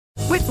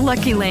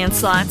Lucky Land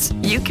Slots,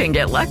 you can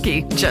get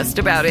lucky just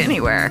about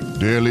anywhere.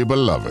 Dearly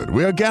beloved,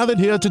 we are gathered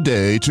here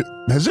today to...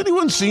 Has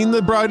anyone seen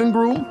the bride and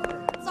groom?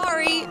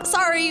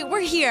 Sorry, we're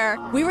here.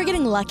 We were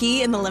getting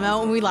lucky in the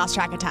limo and we lost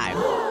track of time.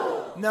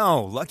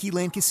 No, Lucky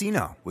Land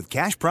Casino, with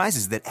cash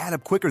prizes that add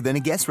up quicker than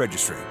a guest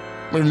registry.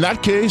 In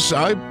that case,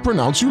 I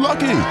pronounce you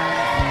lucky.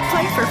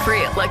 Play for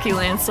free at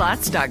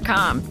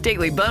LuckyLandSlots.com.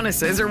 Daily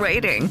bonuses are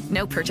waiting.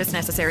 No purchase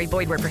necessary.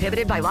 Void where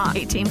prohibited by law.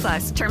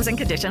 18+. Terms and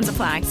conditions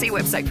apply. See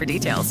website for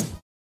details.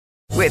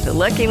 With the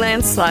Lucky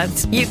Land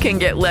Slots, you can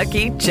get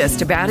lucky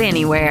just about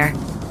anywhere.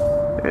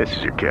 This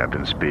is your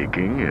captain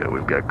speaking.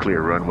 We've got clear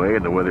runway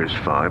and the weather's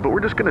fine, but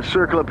we're just going to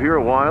circle up here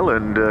a while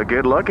and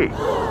get lucky.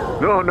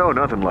 No,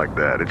 nothing like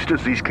that. It's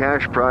just these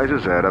cash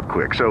prizes add up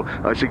quick. So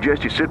I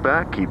suggest you sit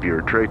back, keep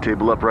your tray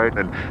table upright,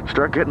 and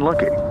start getting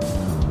lucky.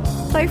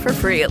 Play for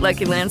free at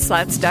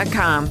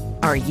LuckyLandSlots.com.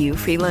 Are you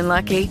feeling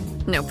lucky?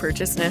 No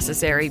purchase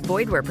necessary.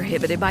 Void where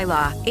prohibited by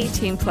law.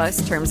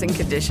 18+ terms and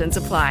conditions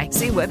apply.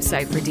 See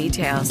website for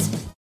details.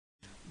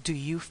 Do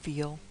you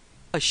feel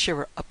a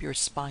shiver up your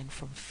spine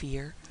from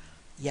fear?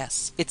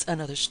 Yes, it's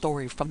another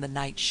story from the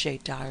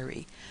Nightshade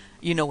Diary.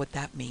 You know what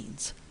that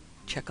means.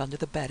 Check under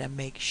the bed and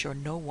make sure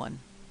no one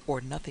or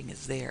nothing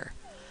is there.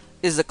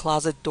 Is the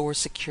closet door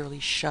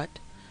securely shut?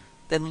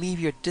 Then leave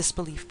your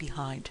disbelief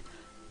behind.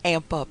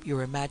 Amp up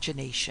your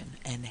imagination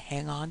and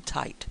hang on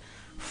tight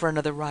for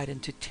another ride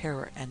into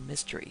terror and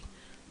mystery.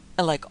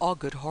 And like all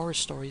good horror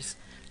stories,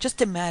 just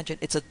imagine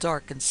it's a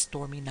dark and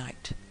stormy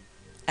night.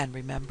 And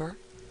remember,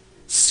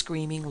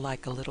 screaming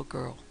like a little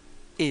girl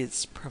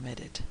is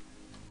permitted.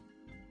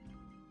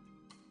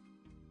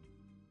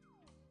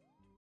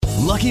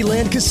 Lucky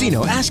Land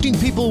Casino, asking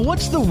people,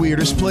 what's the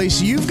weirdest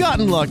place you've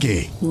gotten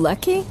lucky?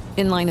 Lucky?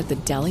 In line at the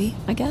deli,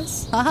 I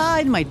guess? Aha,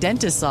 in my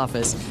dentist's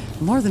office.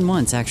 More than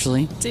once,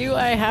 actually. Do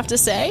I have to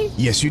say?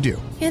 Yes, you do.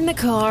 In the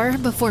car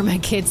before my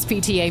kids'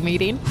 PTA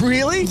meeting.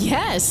 Really?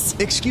 Yes.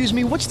 Excuse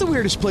me, what's the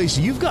weirdest place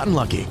you've gotten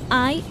lucky?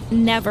 I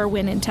never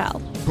win and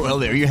tell. Well,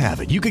 there you have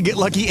it. You can get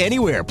lucky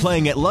anywhere,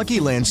 playing at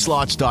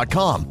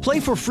LuckyLandSlots.com.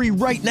 Play for free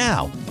right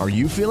now. Are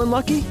you feeling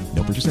lucky?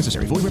 No purchase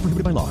necessary. Void where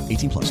prohibited by law.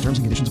 18+. Terms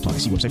and conditions apply.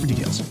 See website for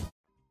details.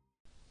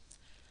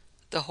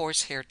 The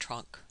Horsehair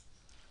Trunk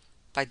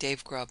by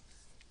Dave Grubb.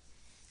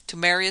 To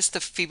Marius, the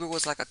fever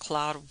was like a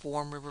cloud of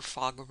warm river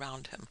fog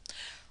around him,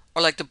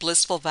 or like the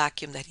blissful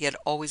vacuum that he had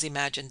always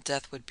imagined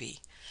death would be.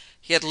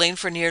 He had lain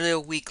for nearly a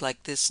week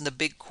like this in the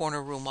big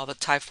corner room while the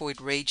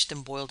typhoid raged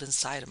and boiled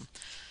inside him.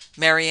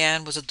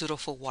 Marianne was a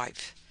dutiful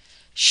wife.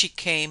 She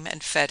came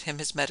and fed him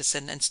his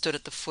medicine and stood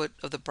at the foot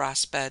of the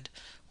brass bed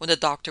when the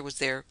doctor was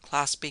there,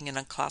 clasping and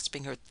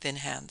unclasping her thin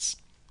hands.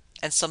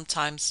 And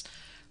sometimes,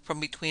 from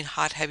between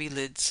hot, heavy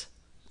lids,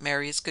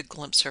 Marius could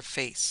glimpse her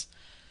face,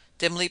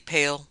 dimly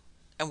pale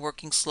and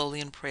working slowly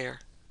in prayer.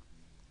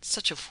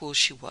 Such a fool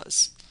she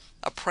was,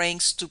 a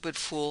praying, stupid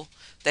fool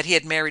that he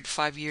had married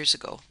 5 years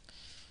ago.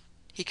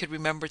 He could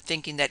remember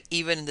thinking that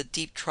even in the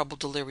deep,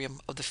 troubled delirium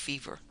of the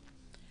fever.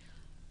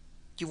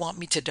 "You want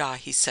me to die,"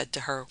 he said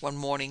to her one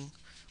morning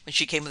when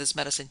she came with his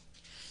medicine.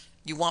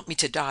 "You want me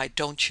to die,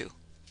 don't you?"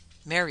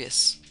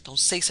 "Marius, don't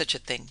say such a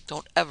thing.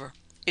 Don't ever."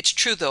 "It's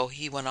true, though,"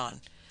 he went on,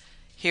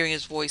 hearing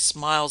his voice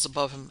miles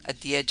above him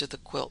at the edge of the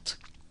quilt.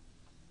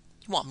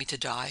 "You want me to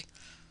die,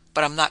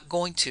 but I'm not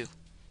going to.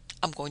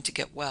 I'm going to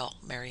get well,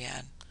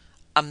 Marianne.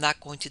 I'm not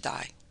going to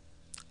die.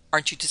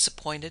 Aren't you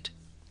disappointed?"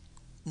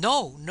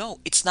 No,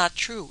 it's not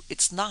true.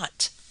 It's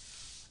not."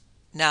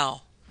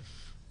 Now,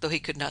 though he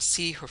could not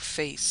see her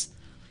face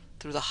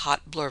through the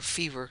hot blur of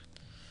fever,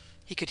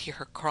 he could hear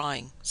her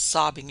crying,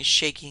 sobbing and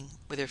shaking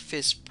with her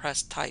fists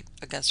pressed tight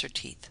against her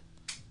teeth.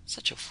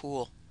 Such a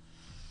fool.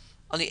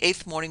 On the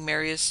 8th morning,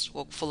 Marius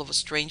woke full of a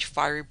strange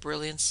fiery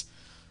brilliance,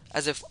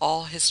 as if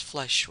all his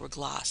flesh were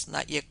glass,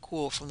 not yet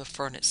cool from the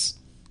furnace.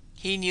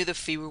 He knew the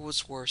fever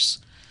was worse,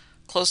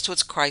 close to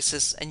its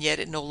crisis, and yet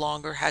it no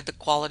longer had the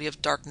quality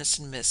of darkness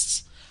and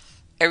mists.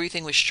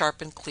 Everything was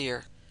sharp and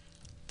clear.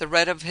 The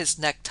red of his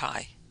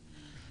necktie,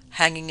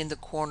 hanging in the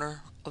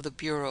corner of the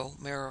bureau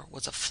mirror,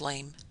 was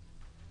aflame,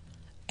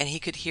 and he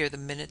could hear the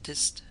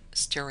minutest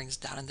stirrings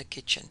down in the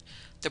kitchen,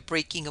 the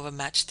breaking of a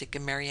matchstick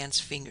in Marianne's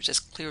fingers as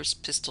clear as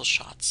pistol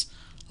shots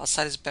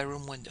outside his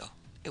bedroom window.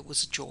 It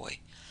was joy.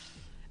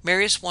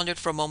 Marius wondered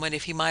for a moment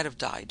if he might have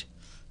died,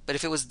 but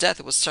if it was death,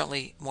 it was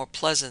certainly more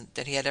pleasant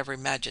than he had ever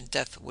imagined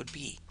death would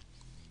be.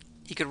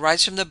 He could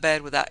rise from the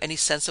bed without any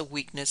sense of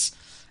weakness,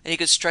 and he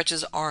could stretch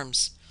his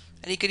arms,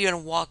 and he could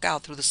even walk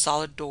out through the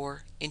solid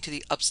door into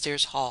the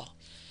upstairs hall.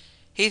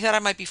 He thought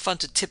it might be fun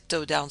to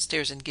tiptoe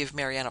downstairs and give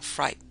Marianne a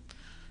fright,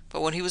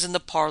 but when he was in the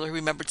parlor, he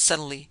remembered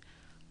suddenly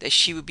that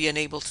she would be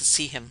unable to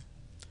see him.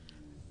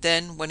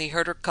 Then, when he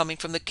heard her coming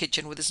from the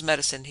kitchen with his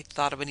medicine, he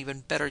thought of an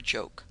even better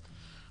joke.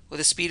 With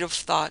the speed of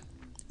thought,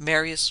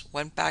 Marius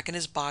went back in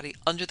his body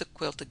under the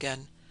quilt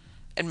again,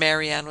 and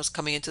Marianne was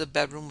coming into the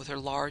bedroom with her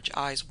large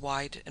eyes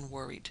wide and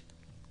worried.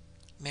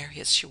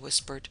 "Marius," she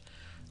whispered,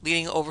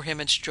 leaning over him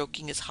and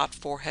stroking his hot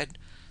forehead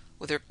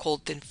with her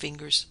cold, thin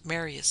fingers.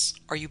 "Marius,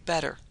 are you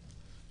better?"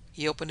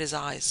 He opened his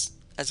eyes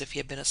as if he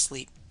had been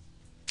asleep.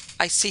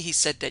 I see, he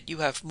said, that you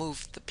have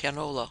moved the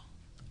pianola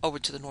over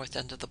to the north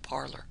end of the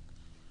parlor.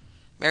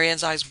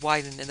 Marianne's eyes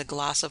widened and the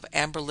glass of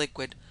amber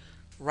liquid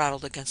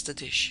rattled against the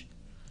dish.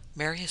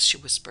 Marius, she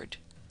whispered,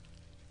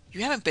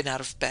 you haven't been out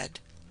of bed.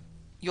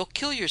 You'll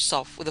kill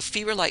yourself with a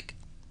fever like...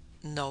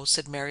 No,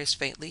 said Marius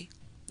faintly,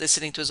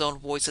 listening to his own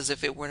voice as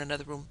if it were in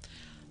another room.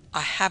 I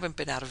haven't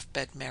been out of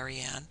bed,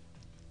 Marianne.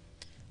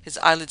 His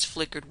eyelids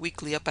flickered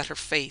weakly up at her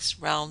face,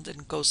 round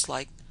and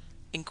ghost-like,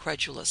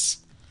 incredulous.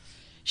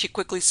 She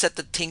quickly set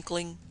the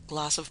tinkling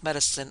glass of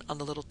medicine on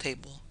the little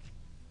table.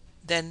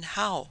 Then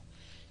how?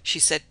 She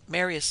said,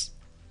 Marius,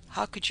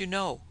 how could you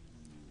know?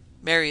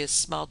 Marius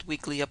smiled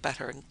weakly up at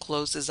her and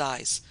closed his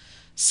eyes,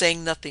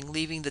 saying nothing,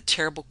 leaving the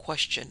terrible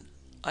question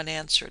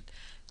unanswered,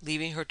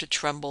 leaving her to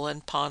tremble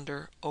and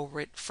ponder over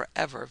it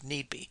forever if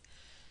need be.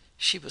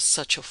 She was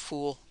such a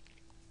fool.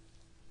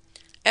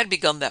 It had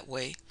begun that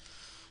way,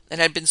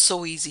 and had been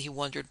so easy, he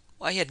wondered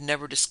why he had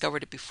never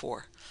discovered it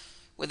before.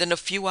 Within a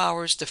few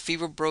hours the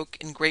fever broke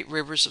in great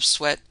rivers of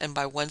sweat, and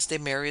by Wednesday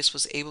Marius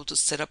was able to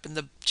sit up in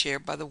the chair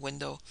by the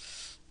window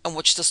and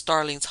watch the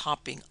starlings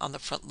hopping on the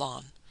front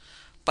lawn.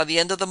 By the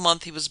end of the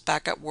month he was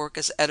back at work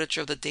as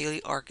editor of the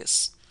Daily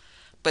Argus.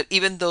 But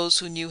even those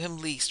who knew him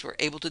least were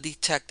able to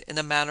detect in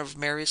the manner of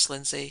Marius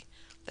Lindsay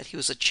that he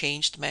was a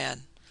changed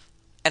man,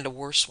 and a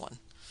worse one.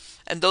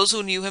 And those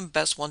who knew him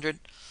best wondered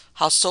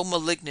how so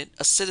malignant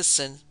a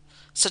citizen,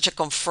 such a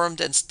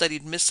confirmed and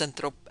studied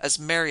misanthrope as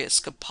Marius,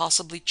 could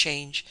possibly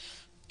change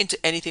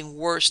into anything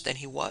worse than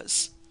he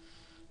was.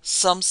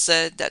 Some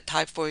said that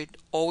typhoid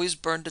always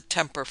burned the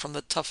temper from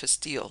the toughest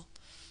steel,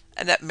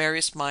 and that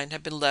Marius' mind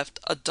had been left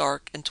a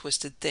dark and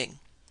twisted thing.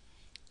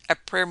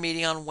 At prayer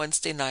meeting on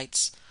Wednesday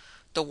nights,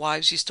 the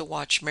wives used to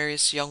watch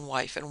Marius' young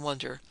wife and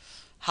wonder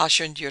how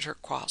she endured her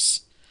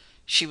cross.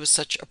 She was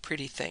such a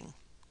pretty thing.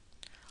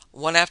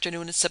 One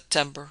afternoon in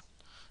September,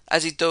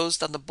 as he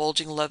dozed on the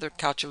bulging leather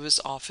couch of his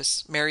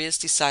office, Marius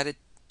decided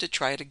to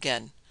try it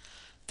again.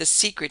 The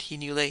secret, he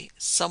knew, lay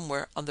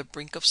somewhere on the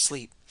brink of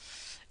sleep.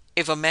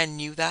 If a man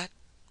knew that,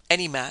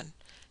 any man,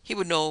 he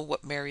would know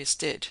what Marius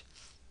did.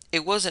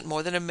 It wasn't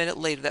more than a minute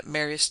later that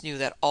Marius knew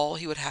that all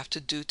he would have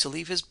to do to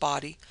leave his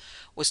body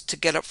was to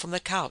get up from the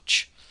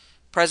couch.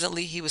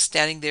 Presently he was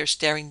standing there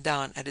staring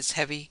down at his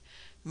heavy,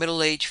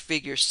 middle-aged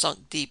figure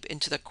sunk deep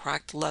into the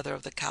cracked leather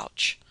of the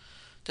couch,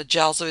 the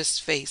jowls of his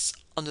face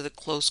under the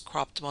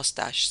close-cropped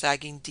mustache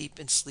sagging deep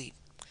in sleep,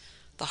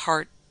 the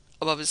heart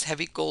above his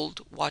heavy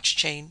gold watch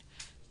chain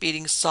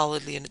beating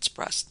solidly in its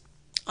breast.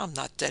 I'm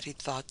not dead, he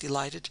thought,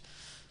 delighted.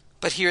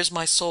 But here's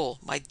my soul,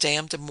 my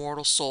damned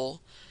immortal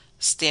soul,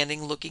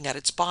 standing looking at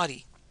its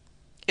body.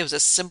 It was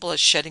as simple as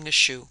shedding a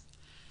shoe.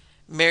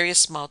 Marius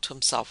smiled to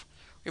himself,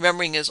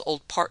 remembering his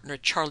old partner,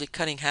 Charlie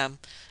Cunningham,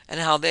 and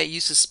how they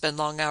used to spend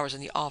long hours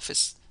in the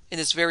office, in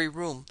this very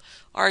room,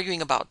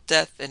 arguing about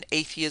death and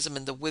atheism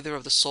and the wither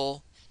of the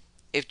soul.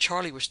 If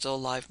Charlie were still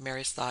alive,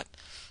 Marius thought,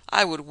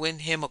 I would win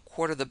him a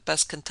quart of the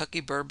best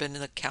Kentucky bourbon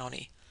in the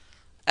county.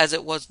 As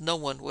it was, no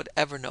one would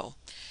ever know.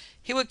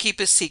 He would keep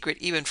his secret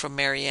even from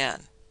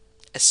Marianne,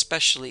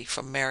 especially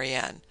from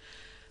Marianne,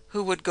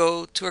 who would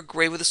go to her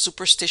grave with a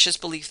superstitious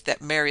belief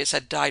that Marius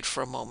had died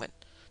for a moment,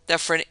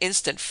 that for an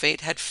instant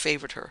fate had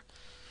favored her.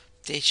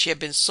 She had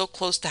been so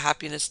close to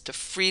happiness, to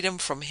freedom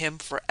from him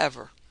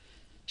forever.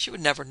 She would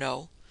never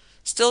know.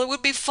 Still, it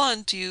would be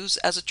fun to use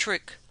as a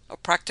trick, a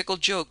practical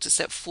joke to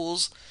set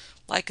fools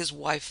like his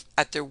wife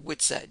at their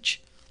wits'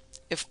 edge.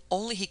 If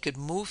only he could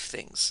move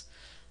things.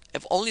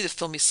 If only the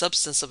filmy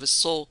substance of his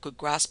soul could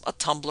grasp a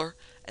tumbler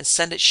and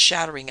send it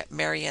shattering at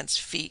Marianne's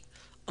feet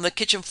on the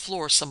kitchen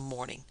floor some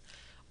morning,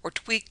 or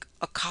tweak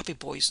a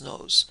copyboy's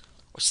nose,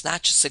 or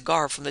snatch a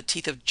cigar from the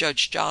teeth of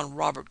Judge John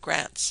Robert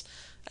Grants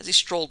as he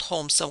strolled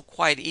home some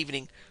quiet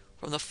evening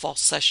from the fall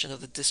session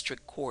of the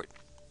district court.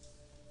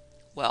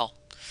 Well,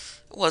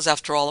 it was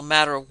after all a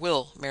matter of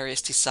will,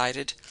 Marius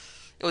decided.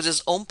 It was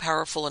his own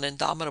powerful and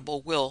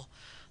indomitable will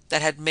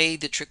that had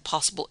made the trick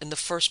possible in the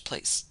first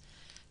place.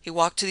 He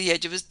walked to the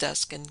edge of his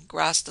desk and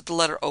grasped at the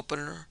letter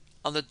opener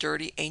on the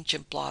dirty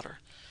ancient blotter.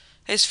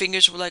 His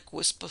fingers were like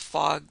wisps of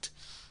fog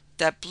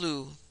that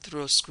blew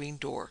through a screen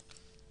door.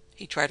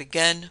 He tried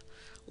again,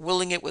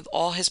 willing it with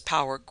all his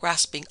power,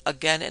 grasping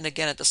again and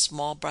again at the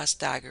small brass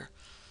dagger,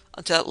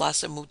 until at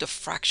last it moved a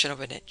fraction of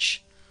an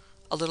inch.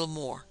 A little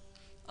more.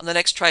 On the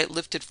next try it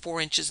lifted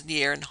 4 inches in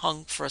the air and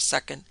hung for a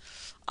second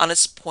on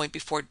its point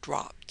before it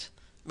dropped.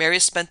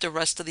 Marius spent the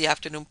rest of the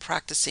afternoon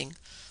practicing,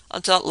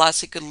 until at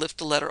last he could lift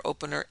the letter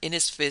opener in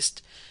his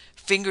fist,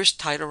 fingers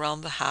tight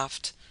around the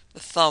haft, the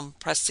thumb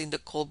pressing the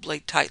cold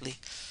blade tightly,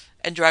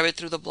 and drive it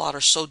through the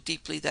blotter so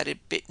deeply that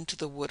it bit into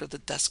the wood of the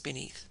desk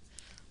beneath.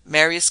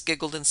 Marius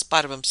giggled in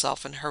spite of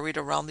himself and hurried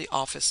around the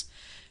office,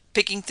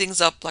 picking things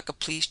up like a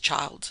pleased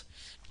child.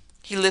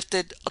 He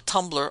lifted a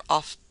tumbler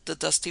off the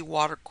dusty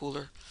water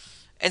cooler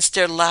and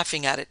stared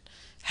laughing at it,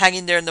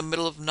 hanging there in the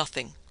middle of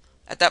nothing.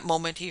 At that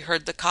moment he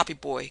heard the copy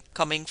boy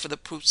coming for the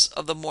proofs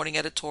of the morning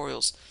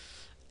editorials,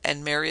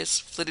 and Marius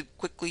flitted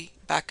quickly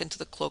back into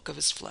the cloak of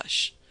his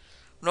flesh.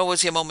 Nor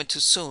was he a moment too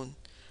soon.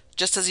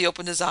 Just as he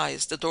opened his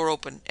eyes, the door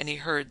opened, and he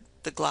heard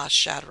the glass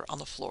shatter on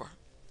the floor.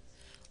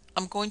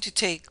 "I'm going to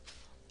take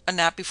a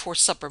nap before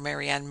supper,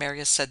 Marianne,"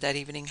 Marius said that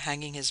evening,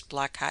 hanging his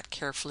black hat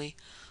carefully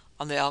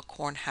on the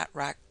Alcorn hat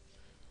rack.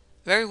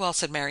 "Very well,"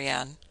 said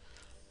Marianne.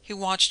 He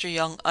watched her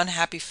young,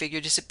 unhappy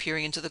figure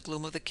disappearing into the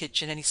gloom of the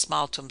kitchen, and he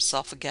smiled to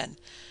himself again,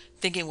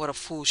 thinking what a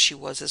fool she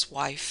was, his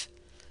wife.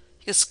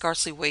 He could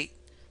scarcely wait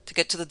to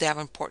get to the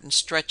Davenport and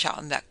stretch out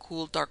in that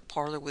cool, dark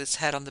parlor with his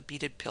head on the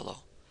beaded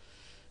pillow.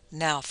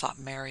 Now, thought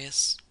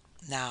Marius,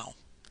 now.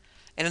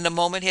 And in a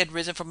moment he had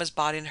risen from his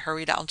body and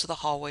hurried out into the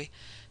hallway,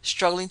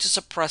 struggling to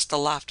suppress the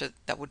laughter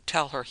that would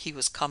tell her he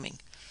was coming.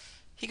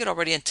 He could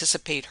already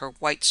anticipate her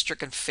white,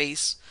 stricken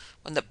face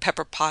when the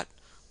pepper pot,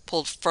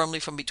 pulled firmly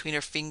from between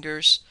her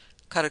fingers,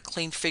 cut a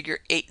clean figure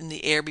 8 in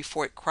the air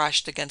before it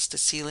crashed against the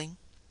ceiling.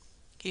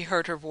 He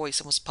heard her voice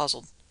and was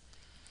puzzled.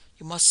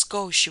 "You must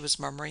go," she was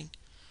murmuring.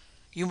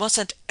 "You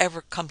mustn't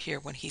ever come here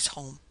when he's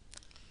home.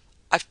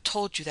 I've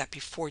told you that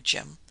before,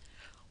 Jim.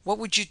 What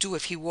would you do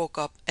if he woke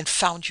up and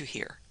found you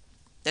here?"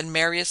 Then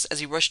Marius, as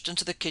he rushed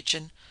into the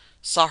kitchen,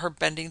 saw her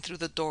bending through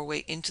the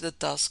doorway into the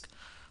dusk,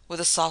 with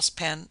a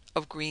saucepan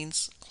of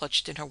greens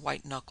clutched in her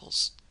white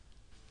knuckles.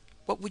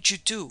 "What would you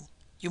do?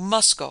 You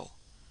must go."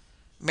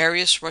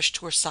 Marius rushed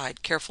to her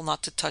side, careful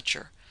not to touch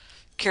her,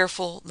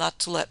 careful not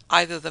to let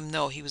either of them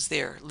know he was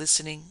there,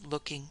 listening,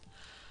 looking,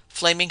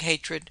 flaming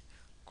hatred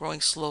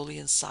growing slowly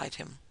inside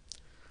him.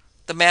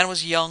 The man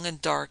was young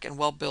and dark and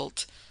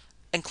well-built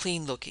and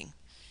clean-looking.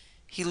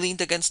 He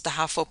leaned against the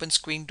half-open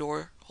screen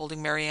door,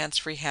 holding Marianne's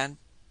free hand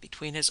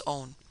between his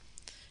own.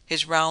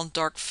 His round,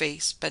 dark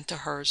face bent to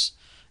hers,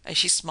 and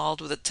she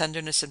smiled with a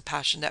tenderness and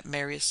passion that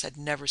Marius had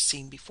never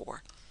seen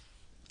before.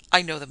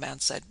 "I know," the man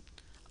said.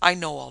 "I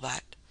know all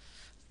that.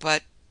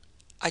 But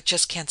I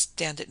just can't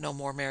stand it no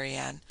more,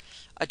 Marianne.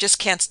 I just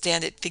can't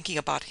stand it thinking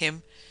about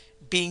him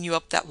beating you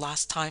up that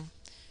last time.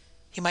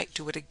 He might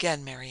do it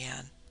again,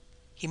 Marianne.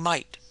 He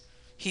might.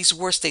 He's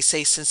worse, they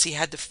say, since he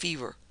had the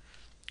fever.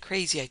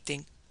 Crazy, I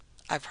think.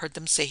 I've heard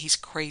them say he's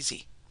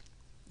crazy."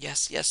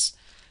 Yes.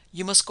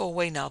 You must go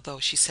away now, though,"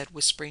 she said,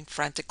 whispering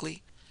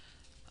frantically,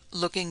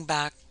 looking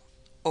back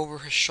over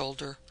her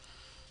shoulder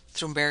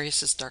through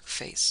Marius's dark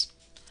face.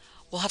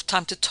 "We'll have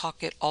time to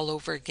talk it all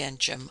over again,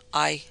 Jim.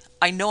 I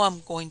know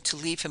I'm going to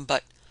leave him,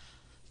 but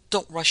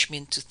don't rush me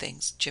into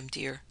things, Jim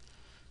dear.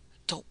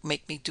 Don't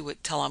make me do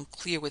it till I'm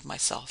clear with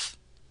myself."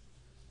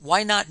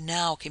 "Why not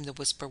now?" came the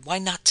whisper. "Why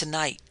not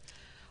tonight?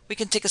 We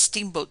can take a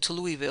steamboat to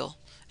Louisville,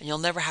 and you'll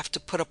never have to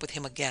put up with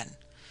him again.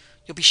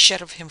 You'll be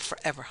shed of him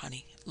forever,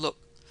 honey. Look,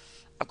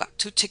 I've got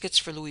 2 tickets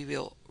for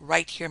Louisville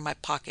right here in my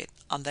pocket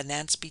on the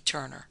Nance B.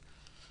 Turner.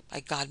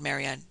 My God,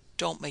 Marianne,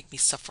 don't make me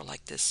suffer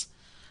like this.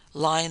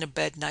 Lie in a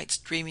bed nights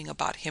dreaming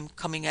about him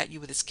coming at you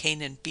with his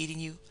cane and beating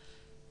you,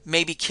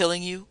 maybe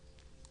killing you."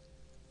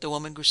 The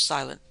woman grew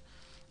silent,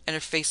 and her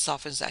face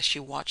softened as she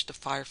watched the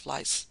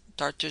fireflies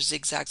dart their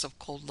zigzags of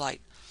cold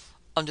light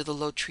under the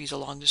low trees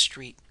along the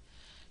street.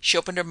 She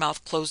opened her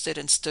mouth, closed it,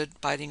 and stood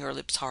biting her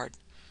lips hard.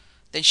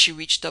 Then she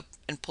reached up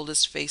and pulled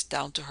his face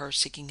down to her,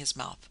 seeking his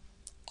mouth.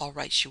 "All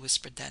right," she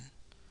whispered then.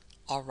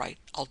 "All right,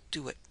 I'll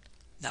do it.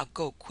 Now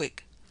go,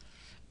 quick."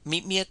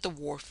 "Meet me at the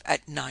wharf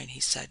at 9, he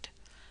said.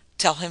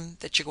 "Tell him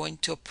that you're going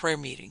to a prayer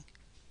meeting.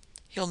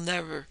 He'll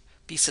never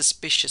be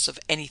suspicious of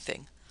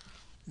anything.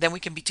 Then we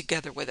can be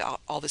together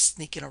without all this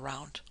sneaking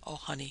around. Oh,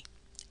 honey,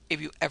 if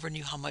you ever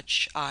knew how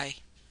much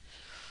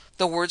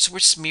The words were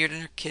smeared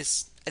in her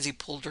kiss as he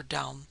pulled her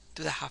down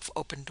through the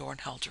half-open door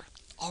and held her.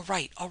 All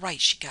right,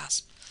 she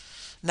gasped.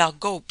 "Now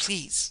go,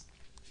 please."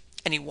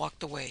 And he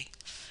walked away,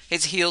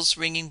 his heels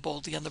ringing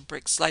boldly on the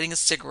bricks, lighting a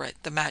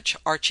cigarette, the match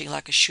arching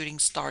like a shooting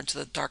star into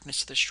the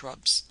darkness of the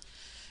shrubs.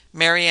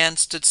 Marianne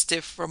stood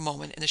stiff for a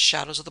moment in the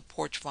shadows of the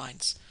porch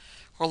vines,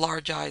 her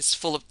large eyes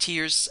full of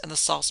tears and the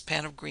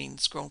saucepan of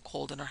greens grown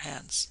cold in her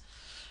hands.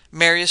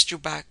 Marius drew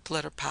back to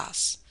let her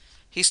pass.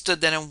 He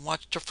stood then and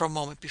watched her for a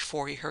moment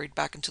before he hurried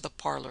back into the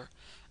parlor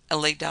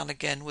and lay down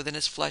again within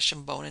his flesh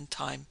and bone in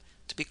time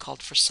to be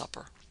called for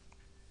supper.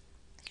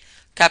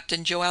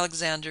 Captain Joe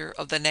Alexander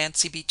of the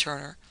Nancy B.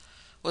 Turner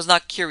was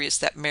not curious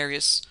that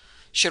Marius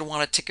should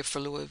want a ticket for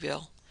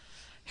Louisville.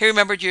 He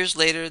remembered years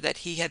later that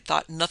he had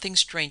thought nothing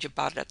strange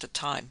about it at the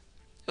time.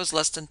 It was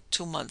less than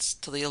 2 months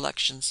till the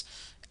elections,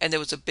 and there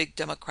was a big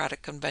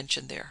Democratic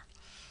convention there.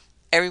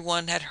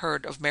 Everyone had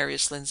heard of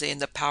Marius Lindsay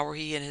and the power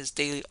he and his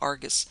Daily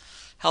Argus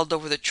held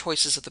over the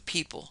choices of the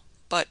people,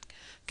 but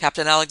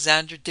Captain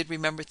Alexander did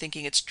remember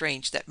thinking it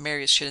strange that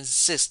Marius should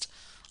insist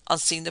on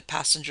seeing the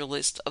passenger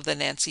list of the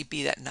Nancy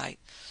B. that night,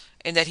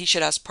 and that he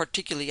should ask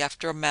particularly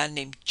after a man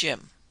named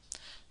Jim.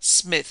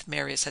 Smith,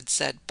 Marius had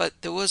said, but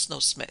there was no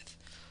Smith.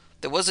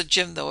 There was a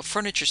Jim, though, a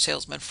furniture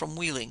salesman from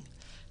Wheeling,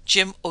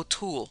 Jim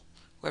O'Toole,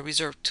 who had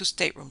reserved 2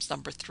 staterooms,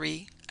 number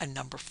 3 and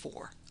number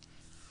 4.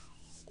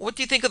 "What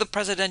do you think of the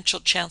presidential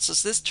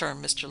chances this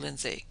term, Mr.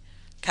 Lindsay?"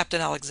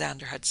 Captain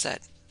Alexander had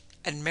said,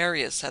 and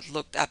Marius had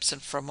looked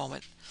absent for a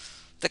moment.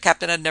 The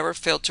captain had never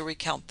failed to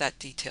recount that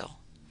detail,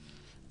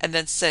 and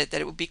then said that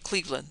it would be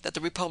Cleveland, that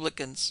the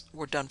Republicans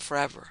were done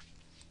forever.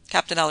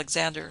 Captain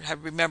Alexander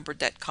had remembered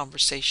that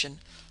conversation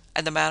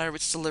and the manner of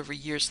its delivery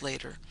years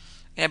later,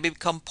 and had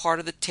become part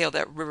of the tale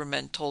that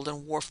rivermen told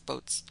in wharf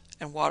boats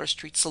and Water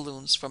Street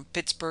saloons from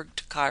Pittsburgh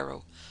to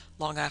Cairo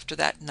long after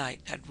that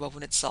night had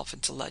woven itself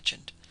into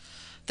legend.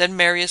 Then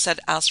Marius had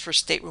asked for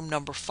stateroom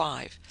number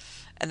 5,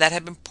 and that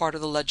had been part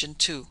of the legend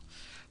too,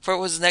 for it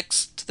was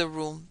next to the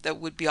room that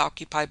would be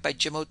occupied by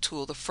Jim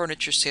O'Toole, the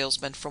furniture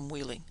salesman from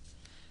Wheeling.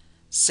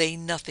 "Say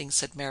nothing,"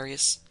 said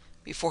Marius,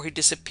 before he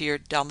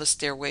disappeared down the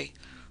stairway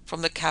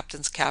from the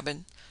captain's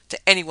cabin, "to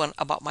anyone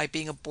about my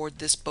being aboard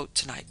this boat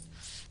tonight.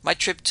 My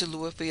trip to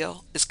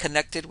Louisville is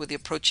connected with the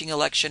approaching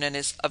election and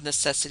is of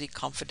necessity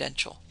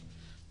confidential."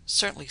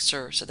 "Certainly,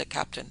 sir," said the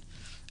captain,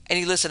 and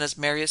he listened as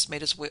Marius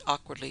made his way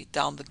awkwardly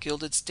down the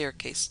gilded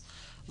staircase,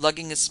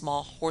 lugging his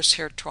small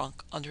horsehair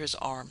trunk under his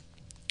arm.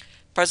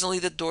 Presently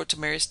the door to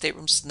Marius'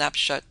 stateroom snapped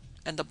shut,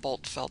 and the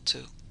bolt fell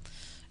to.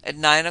 At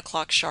 9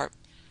 o'clock sharp,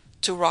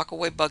 2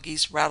 Rockaway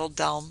buggies rattled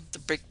down the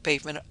brick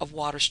pavement of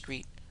Water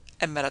Street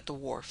and met at the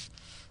wharf.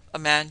 A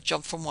man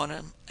jumped from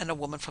one and a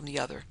woman from the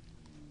other.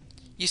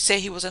 "You say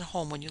he wasn't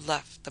home when you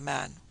left," the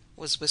man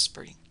was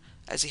whispering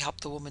as he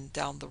helped the woman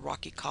down the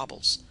rocky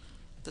cobbles,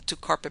 the 2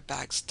 carpet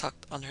bags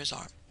tucked under his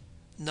arm.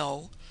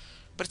 "No,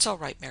 but it's all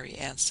right," Mary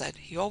Ann said.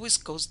 "He always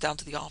goes down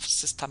to the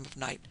office this time of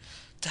night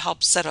to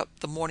help set up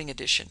the morning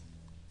edition."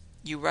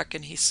 "You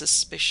reckon his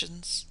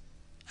suspicions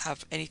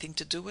have anything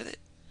to do with it?"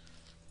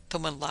 The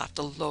woman laughed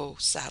a low,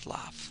 sad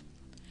laugh.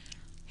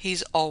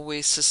 "He's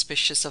always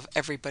suspicious of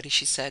everybody,"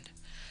 she said.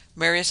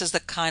 "Marius has the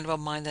kind of a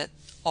mind that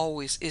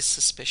always is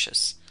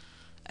suspicious.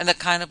 And the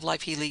kind of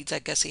life he leads, I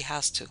guess he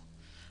has to.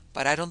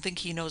 But I don't think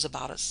he knows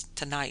about us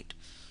tonight.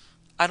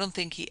 I don't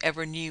think he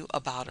ever knew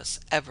about us,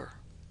 ever."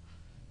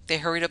 They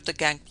hurried up the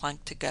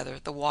gangplank together.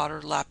 The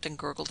water lapped and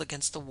gurgled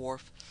against the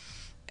wharf,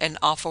 and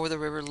off over the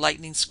river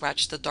lightning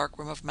scratched the dark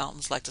rim of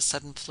mountains like the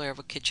sudden flare of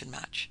a kitchen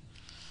match.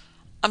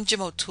 "I'm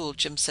Jim O'Toole,"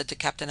 Jim said to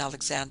Captain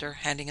Alexander,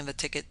 handing him the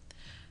ticket.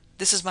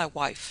 "This is my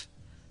wife."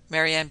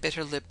 Mary Ann bit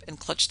her lip and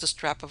clutched the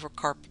strap of her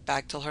carpet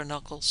bag till her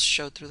knuckles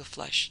showed through the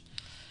flesh.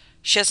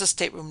 "She has a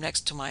stateroom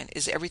next to mine.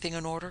 Is everything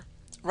in order?"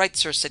 "Right,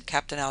 sir," said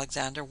Captain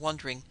Alexander,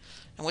 wondering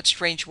in what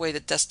strange way the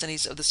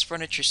destinies of this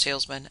furniture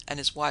salesman and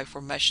his wife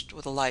were meshed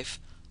with the life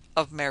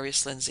of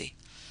Marius Lindsay.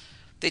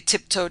 They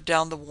tiptoed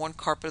down the worn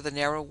carpet of the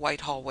narrow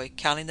white hallway,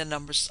 counting the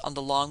numbers on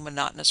the long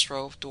monotonous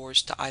row of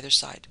doors to either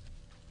side.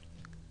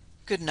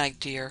 "Good night,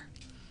 dear,"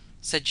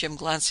 said Jim,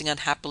 glancing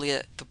unhappily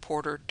at the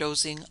porter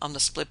dozing on the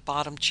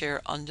split-bottomed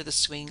chair under the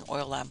swinging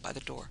oil lamp by the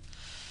door.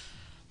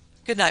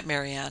 "Good night,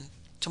 Mary Ann.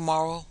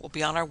 Tomorrow we'll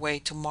be on our way.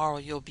 Tomorrow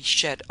you'll be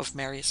shed of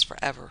Marius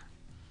forever."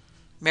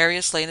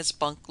 Marius lay in his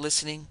bunk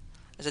listening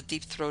as a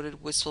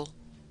deep-throated whistle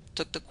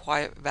took the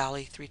quiet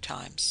valley 3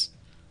 times.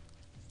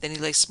 Then he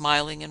lay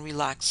smiling and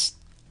relaxed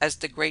as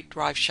the great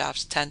drive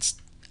shafts tensed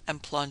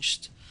and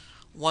plunged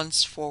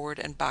once forward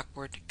and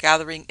backward,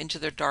 gathering into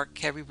their dark,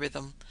 heavy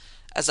rhythm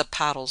as the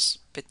paddles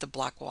bit the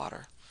black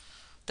water.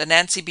 The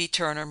Nancy B.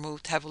 Turner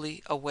moved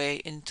heavily away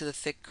into the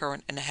thick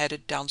current and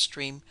headed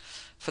downstream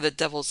for the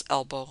Devil's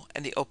Elbow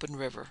and the open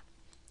river.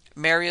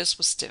 Marius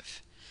was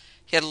stiff.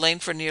 He had lain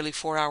for nearly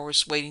 4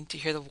 hours waiting to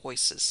hear the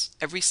voices.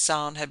 Every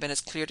sound had been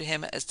as clear to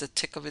him as the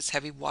tick of his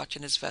heavy watch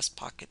in his vest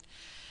pocket.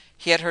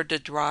 He had heard the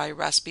dry,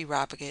 raspy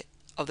racket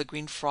of the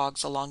green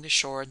frogs along the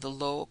shore and the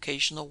low,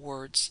 occasional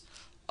words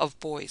of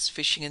boys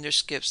fishing in their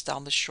skiffs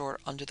down the shore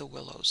under the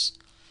willows.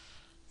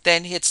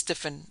 Then he had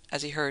stiffened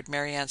as he heard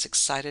Mary Ann's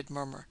excited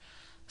murmur,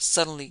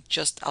 suddenly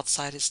just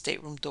outside his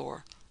stateroom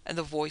door, and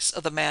the voice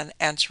of the man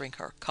answering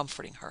her,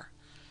 comforting her.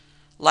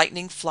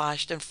 Lightning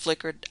flashed and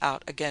flickered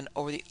out again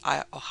over the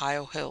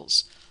Ohio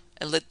hills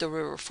and lit the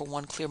river for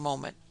one clear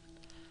moment.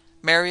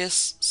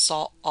 Marius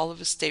saw all of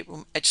his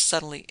stateroom etched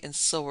suddenly in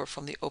silver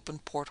from the open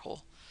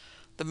porthole.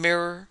 The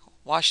mirror,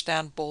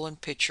 washstand bowl and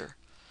pitcher,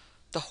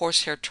 the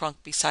horsehair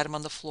trunk beside him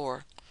on the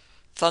floor.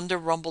 Thunder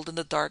rumbled in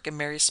the dark, and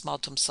Marius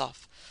smiled to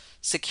himself,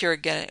 secure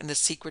again in the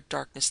secret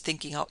darkness,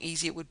 thinking how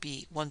easy it would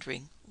be,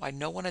 wondering why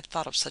no one had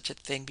thought of such a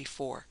thing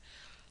before,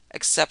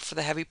 except for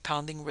the heavy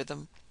pounding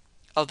rhythm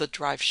of the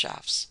drive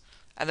shafts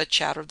and the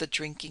chatter of the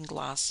drinking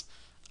glass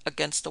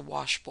against the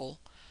washbowl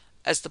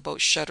as the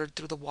boat shuddered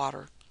through the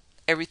water.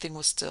 Everything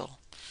was still.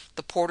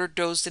 The porter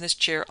dozed in his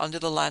chair under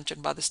the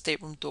lantern by the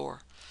stateroom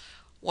door.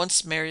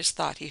 Once Marius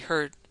thought he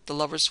heard the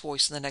lover's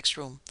voice in the next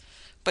room,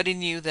 but he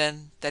knew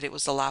then that it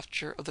was the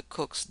laughter of the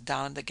cooks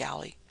down in the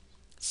galley.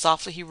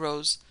 Softly he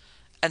rose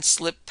and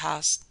slipped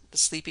past the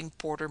sleeping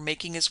porter,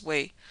 making his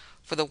way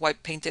for the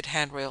white-painted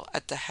handrail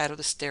at the head of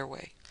the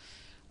stairway.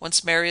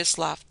 Once Marius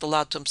laughed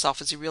aloud to himself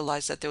as he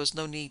realized that there was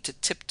no need to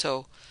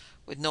tiptoe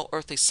with no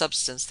earthly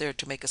substance there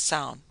to make a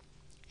sound.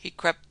 He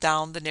crept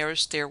down the narrow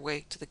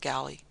stairway to the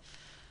galley.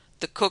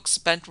 The cooks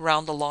bent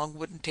round the long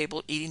wooden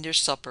table eating their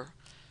supper.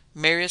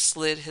 Marius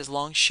slid his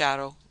long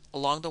shadow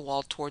along the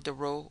wall toward the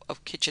row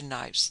of kitchen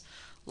knives,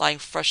 lying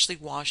freshly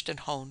washed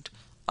and honed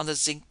on the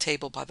zinc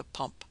table by the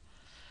pump.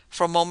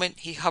 For a moment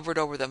he hovered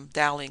over them,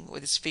 dallying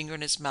with his finger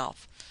in his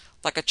mouth,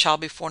 like a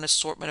child before an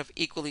assortment of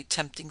equally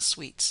tempting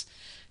sweets,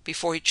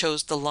 before he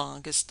chose the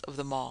longest of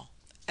them all,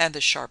 and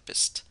the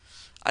sharpest,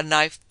 a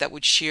knife that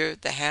would shear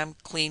the ham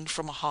clean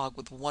from a hog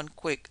with one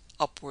quick,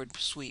 upward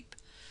sweep.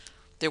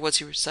 There was,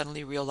 he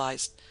suddenly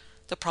realized,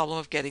 the problem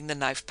of getting the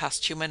knife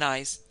past human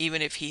eyes,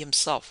 even if he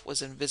himself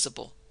was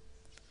invisible.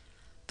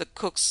 The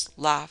cooks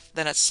laughed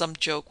then at some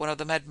joke one of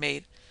them had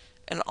made,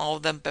 and all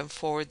of them bent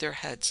forward their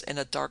heads in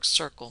a dark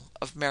circle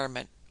of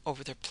merriment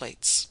over their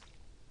plates.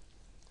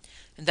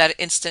 In that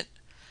instant,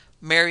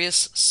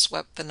 Marius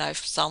swept the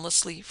knife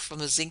soundlessly from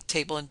the zinc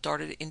table and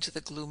darted into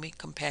the gloomy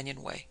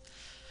companionway.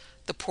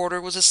 The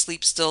porter was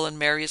asleep still, and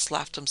Marius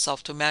laughed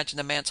himself to imagine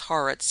the man's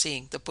horror at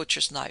seeing the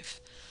butcher's knife,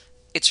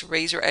 its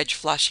razor edge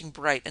flashing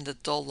bright in the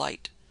dull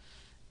light,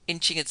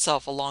 inching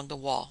itself along the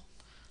wall.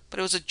 But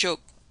it was a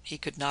joke he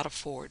could not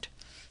afford.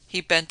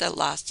 He bent at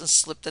last and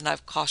slipped the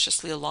knife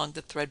cautiously along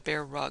the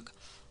threadbare rug,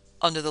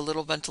 under the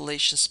little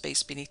ventilation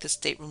space beneath the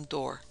stateroom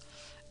door,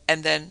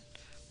 and then,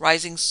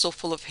 rising so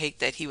full of hate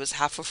that he was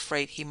half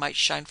afraid he might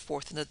shine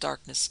forth in the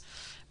darkness,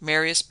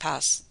 Marius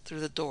passed through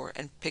the door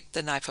and picked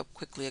the knife up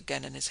quickly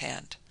again in his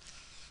hand.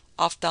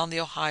 Off down the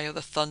Ohio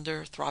the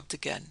thunder throbbed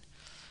again.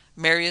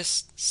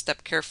 Marius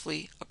stepped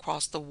carefully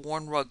across the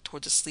worn rug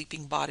toward the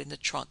sleeping body in the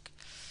trunk.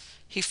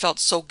 He felt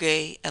so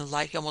gay and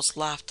light he almost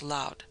laughed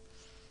aloud.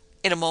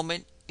 In a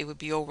moment it would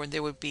be over, and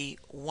there would be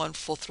one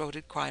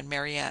full-throated cry, and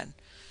Marianne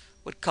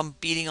would come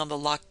beating on the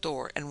locked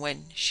door, and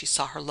when she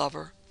saw her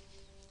lover,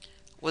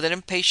 with an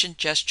impatient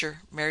gesture,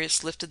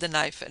 Marius lifted the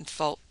knife and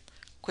felt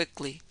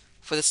quickly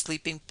for the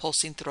sleeping,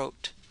 pulsing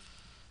throat.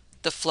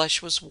 The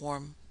flesh was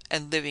warm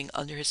and living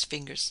under his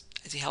fingers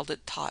as he held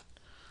it taut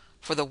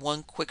for the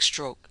one quick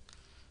stroke.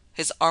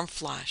 His arm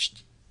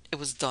flashed. It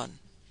was done.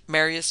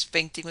 Marius,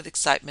 fainting with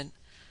excitement,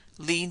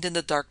 leaned in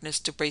the darkness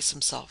to brace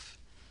himself.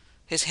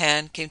 His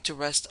hand came to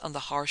rest on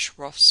the harsh,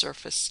 rough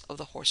surface of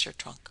the horsehair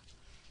trunk.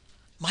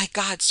 "My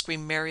God!"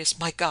 screamed Marius.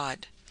 "My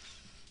God!"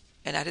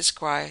 And at his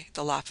cry,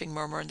 the laughing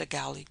murmur in the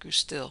galley grew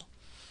still,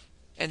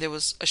 and there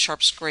was a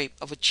sharp scrape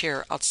of a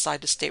chair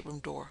outside the stateroom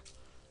door.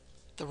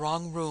 "The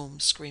wrong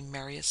room!" screamed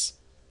Marius.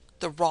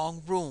 "The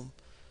wrong room!"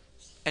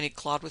 And he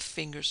clawed with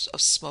fingers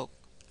of smoke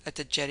at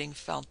the jetting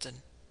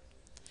fountain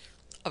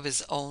of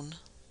his own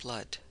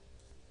blood.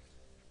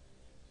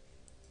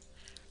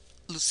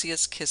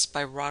 Lucia's Kiss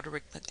by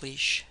Roderick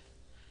McLeish.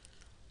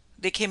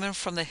 They came in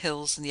from the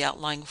hills and the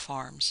outlying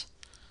farms.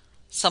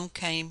 Some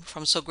came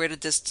from so great a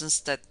distance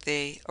that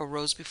they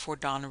arose before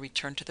dawn and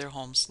returned to their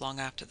homes long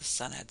after the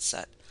sun had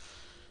set.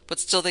 But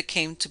still they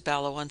came to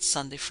Ballo on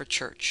Sunday for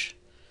church.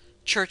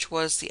 Church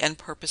was the end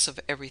purpose of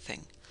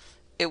everything.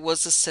 It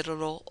was the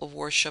citadel of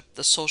worship,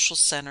 the social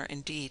center.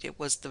 Indeed, it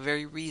was the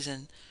very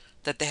reason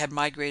that they had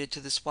migrated to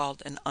this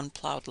wild and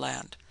unplowed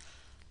land.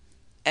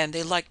 And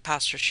they liked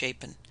Pastor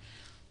Chapin.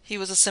 He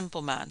was a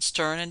simple man,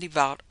 stern and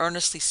devout,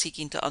 earnestly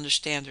seeking to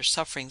understand their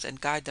sufferings and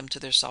guide them to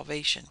their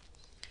salvation.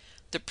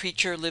 The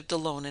preacher lived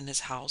alone in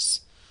his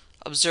house,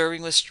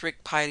 observing with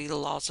strict piety the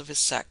laws of his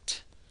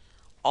sect.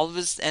 All of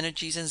his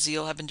energies and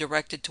zeal had been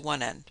directed to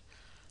one end,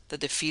 the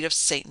defeat of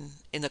Satan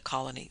in the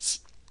colonies.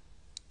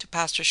 To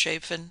Pastor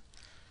Chapin,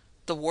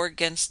 the war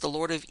against the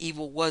Lord of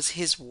Evil was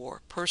his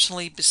war,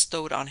 personally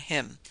bestowed on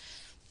him.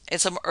 In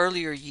some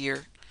earlier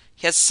year,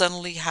 he had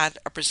suddenly had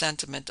a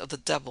presentiment of the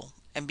devil,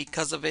 and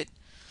because of it,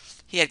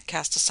 he had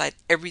cast aside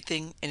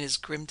everything in his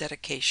grim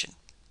dedication.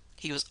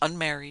 He was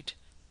unmarried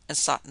and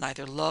sought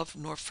neither love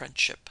nor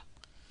friendship.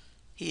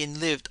 He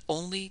lived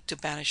only to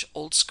banish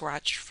Old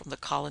Scratch from the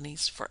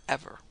colonies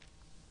forever.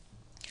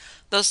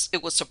 Thus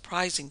it was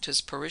surprising to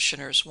his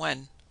parishioners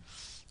when,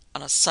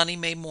 on a sunny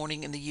May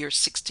morning in the year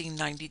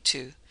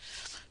 1692,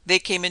 they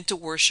came into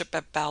worship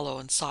at Ballo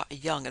and saw a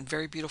young and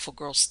very beautiful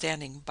girl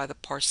standing by the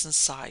parson's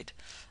side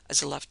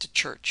as he left the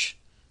church.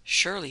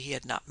 Surely he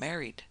had not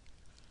married.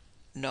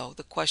 No,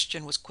 the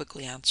question was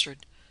quickly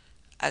answered.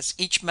 As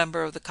each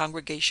member of the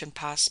congregation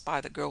passed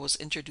by, the girl was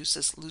introduced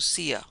as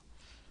Lucia,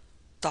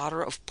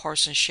 daughter of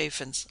Parson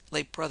Chapin's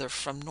late brother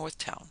from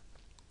Northtown.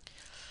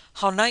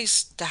 "How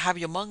nice to have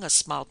you among us,"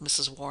 smiled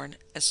Mrs. Warren,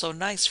 "and so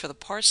nice for the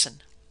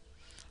parson."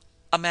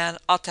 "A man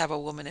ought to have a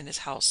woman in his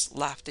house,"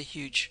 laughed the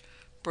huge,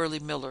 burly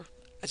miller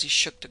as he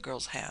shook the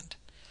girl's hand.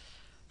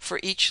 For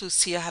each,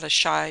 Lucia had a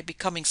shy,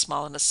 becoming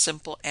smile and a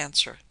simple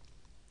answer.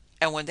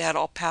 And when they had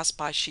all passed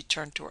by, she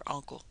turned to her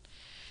uncle.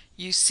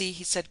 "You see,"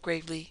 he said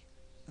gravely,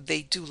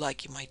 "they do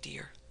like you, my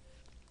dear."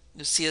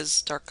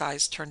 Lucia's dark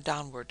eyes turned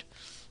downward,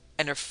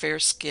 and her fair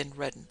skin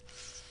reddened.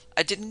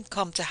 "I didn't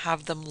come to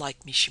have them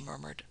like me," she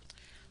murmured.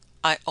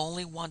 "I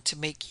only want to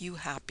make you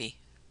happy.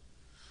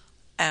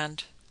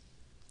 And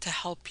to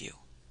help you."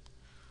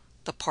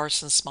 The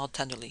parson smiled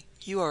tenderly.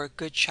 "You are a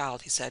good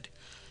child," he said.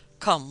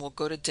 "Come, we'll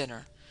go to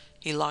dinner."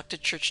 He locked the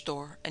church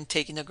door, and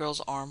taking the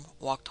girl's arm,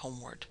 walked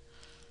homeward.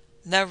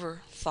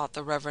 Never, thought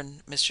the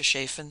Reverend Mr.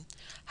 Chapin,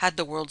 had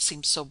the world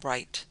seemed so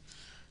bright.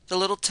 The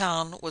little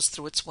town was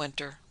through its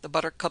winter. The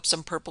buttercups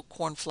and purple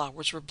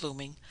cornflowers were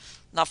blooming.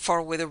 Not far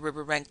away the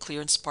river ran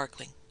clear and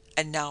sparkling.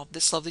 And now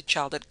this lovely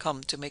child had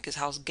come to make his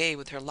house gay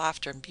with her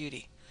laughter and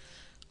beauty.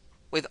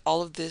 With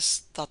all of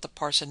this, thought the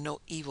parson, no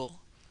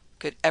evil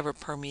could ever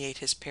permeate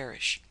his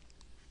parish.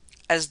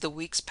 As the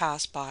weeks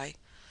passed by,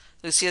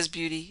 Lucia's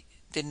beauty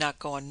did not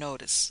go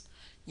unnoticed.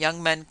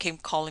 Young men came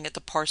calling at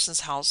the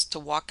parson's house to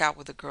walk out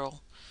with the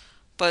girl,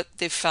 but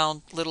they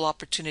found little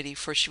opportunity,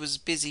 for she was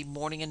busy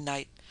morning and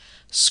night,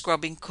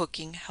 scrubbing,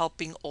 cooking,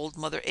 helping old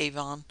Mother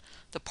Avon,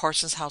 the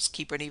parson's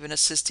housekeeper, and even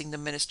assisting the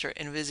minister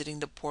in visiting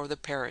the poor of the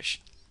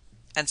parish.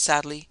 And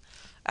sadly,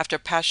 after a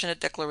passionate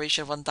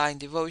declaration of undying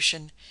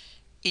devotion,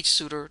 each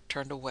suitor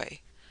turned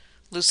away.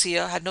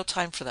 Lucia had no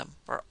time for them.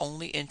 Her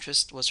only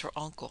interest was her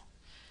uncle.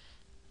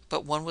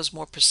 But one was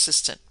more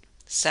persistent.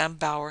 Sam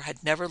Bauer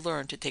had never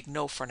learned to take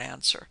no for an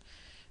answer.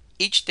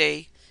 Each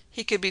day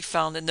he could be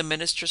found in the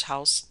minister's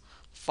house,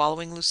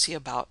 following Lucia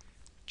about,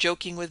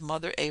 joking with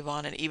Mother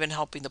Avon, and even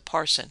helping the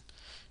parson.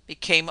 It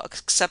became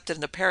accepted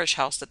in the parish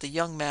house that the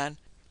young man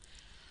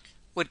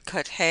would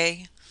cut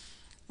hay,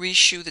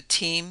 reshoe the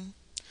team,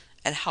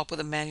 and help with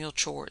the manual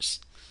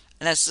chores.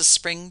 And as the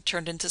spring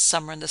turned into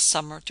summer and the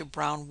summer to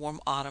brown, warm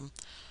autumn,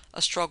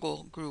 a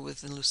struggle grew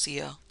within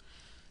Lucia.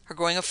 Her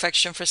growing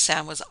affection for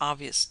Sam was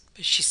obvious,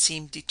 but she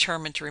seemed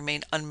determined to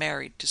remain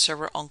unmarried to serve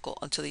her uncle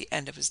until the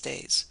end of his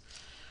days.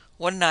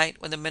 One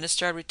night, when the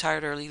minister had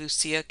retired early,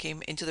 Lucia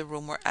came into the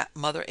room where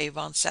Mother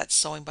Avon sat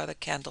sewing by the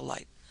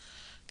candlelight.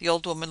 The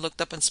old woman looked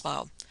up and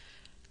smiled.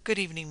 "Good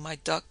evening, my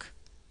duck.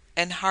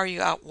 And how are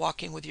you out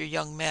walking with your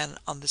young man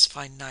on this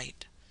fine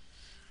night?"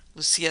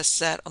 Lucia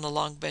sat on the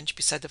long bench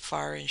beside the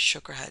fire and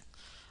shook her head.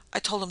 "I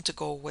told him to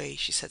go away,"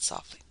 she said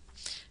softly.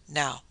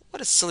 "Now,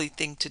 what a silly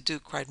thing to do,"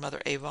 cried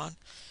Mother Avon.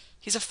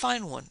 "He's a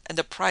fine one, and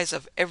the prize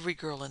of every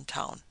girl in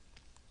town."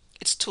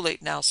 "It's too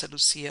late now," said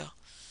Lucia,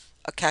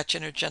 a catch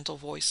in her gentle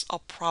voice.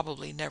 "I'll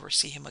probably never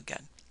see him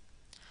again."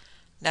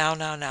 Now,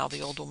 the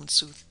old woman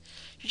soothed.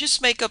 "You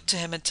just make up to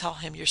him and tell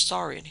him you're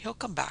sorry, and he'll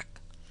come back."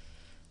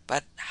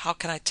 "But how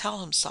can I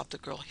tell him?" sobbed the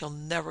girl. "He'll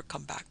never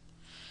come back."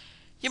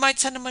 "You might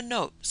send him a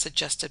note,"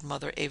 suggested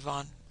Mother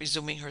Avon,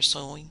 resuming her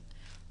sewing.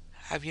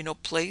 "Have you no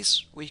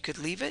place where you could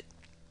leave it?"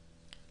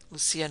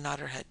 Lucia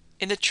nodded her head.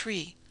 "In the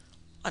tree,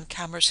 on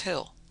Cammers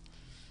Hill."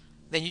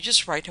 "Then you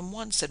just write him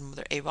one," said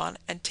Mother Avon,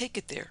 "and take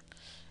it there,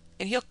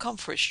 and he'll come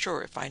for it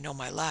sure if I know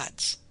my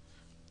lads."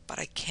 "But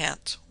I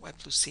can't,"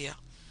 wept Lucia.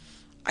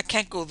 "I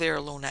can't go there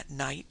alone at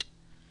night."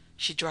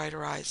 She dried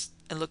her eyes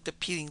and looked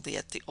appealingly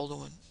at the old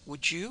woman.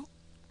 "Would you?"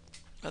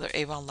 Mother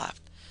Avon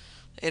laughed.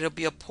 "It'll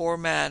be a poor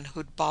man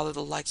who'd bother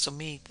the likes of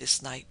me this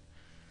night."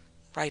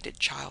 "Write it,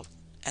 child,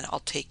 and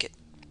I'll take it."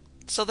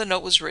 So the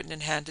note was written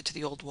and handed to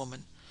the old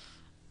woman.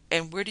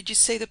 "And where did you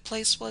say the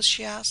place was?"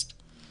 she asked.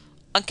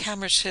 "On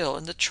Cammers Hill,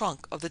 in the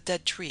trunk of the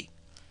dead tree."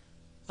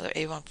 Mother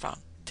Avon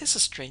frowned. "'Tis a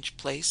strange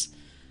place.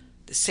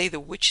 They say the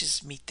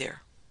witches meet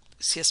there."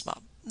 Lucia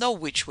smiled. "No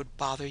witch would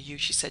bother you,"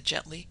 she said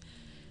gently.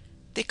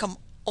 "They come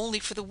only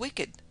for the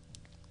wicked."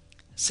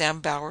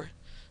 Sam Bauer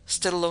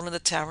stood alone in the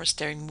tavern,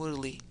 staring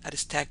moodily at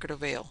his tankard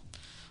of ale.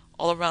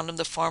 All around him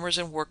the farmers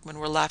and workmen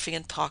were laughing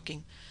and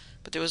talking,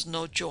 but there was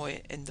no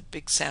joy in the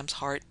big Sam's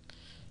heart.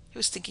 He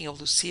was thinking of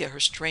Lucia,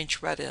 her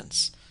strange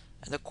reticence,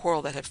 and the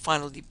quarrel that had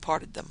finally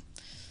parted them.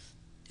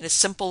 In his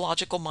simple,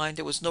 logical mind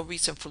there was no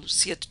reason for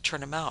Lucia to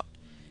turn him out.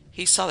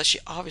 He saw that she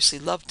obviously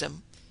loved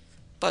him,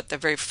 but the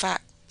very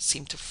fact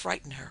seemed to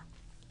frighten her.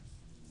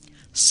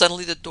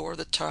 Suddenly the door of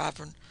the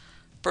tavern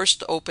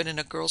burst open and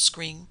a girl's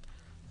scream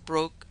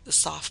broke the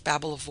soft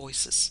babble of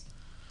voices.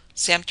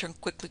 Sam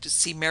turned quickly to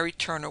see Mary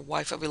Turner,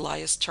 wife of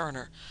Elias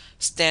Turner,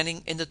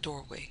 standing in the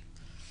doorway.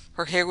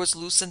 Her hair was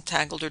loose and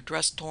tangled, her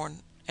dress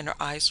torn, and her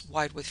eyes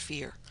wide with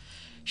fear.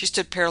 She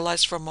stood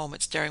paralyzed for a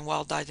moment, staring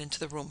wild-eyed into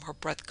the room, her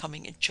breath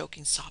coming in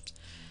choking sobs.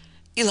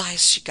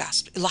 "Elias!" she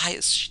gasped.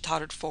 "Elias!" She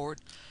tottered forward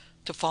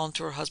to fall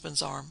into her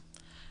husband's arm.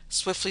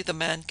 Swiftly the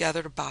man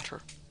gathered about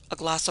her. A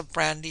glass of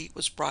brandy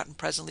was brought, and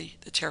presently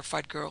the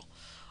terrified girl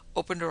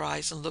opened her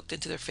eyes and looked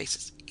into their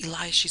faces.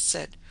 "Elias," she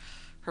said,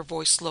 her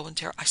voice low in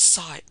terror, "I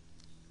saw it."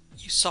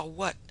 "You saw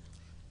what?"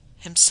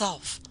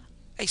 "Himself.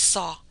 I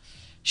saw—"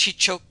 She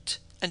choked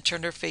and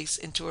turned her face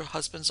into her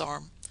husband's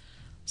arm,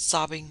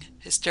 sobbing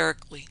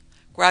hysterically.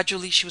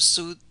 Gradually she was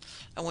soothed,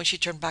 and when she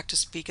turned back to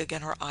speak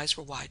again her eyes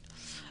were wide.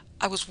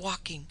 "I was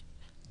walking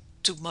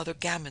to Mother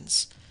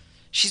Gammon's.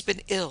 She's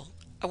been ill.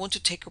 I went to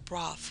take her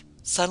broth.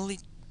 Suddenly,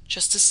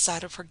 just this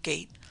side of her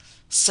gate,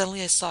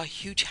 suddenly I saw a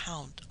huge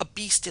hound, a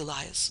beast,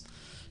 Elias.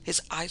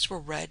 His eyes were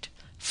red,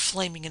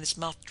 flaming, and his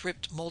mouth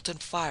dripped molten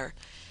fire.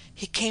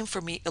 He came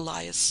for me,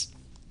 Elias."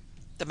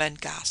 The man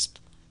gasped.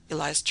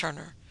 Elias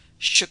Turner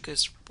shook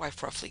his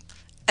wife roughly.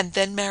 "And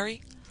then,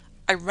 Mary?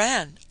 I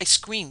ran. I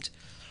screamed.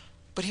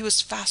 But he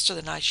was faster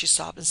than I," she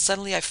sobbed, "and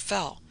suddenly I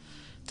fell.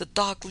 The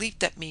dog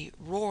leaped at me,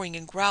 roaring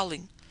and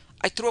growling.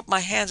 I threw up my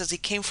hands as he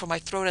came for my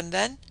throat, and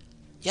then—"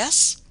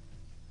 "Yes?"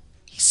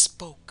 "He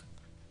spoke."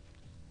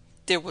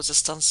 There was a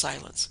stunned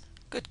silence.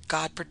 "Good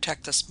God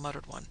protect us,"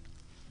 muttered one.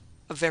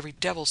 "A very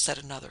devil," said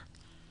another.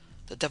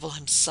 "The devil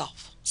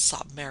himself,"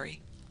 sobbed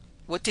Mary.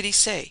 "What did he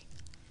say?"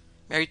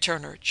 Mary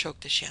Turner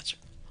choked as she answered.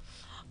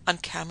 "On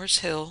Cammers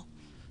Hill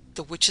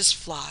the witches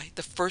fly,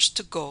 the first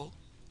to go,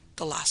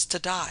 the last to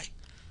die."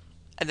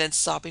 And then,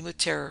 sobbing with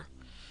terror,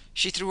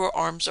 she threw her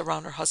arms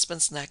around her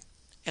husband's neck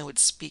and would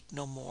speak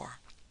no more.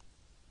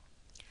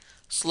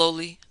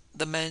 Slowly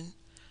the men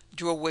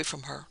drew away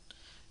from her.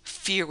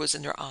 Fear was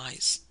in their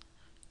eyes.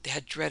 They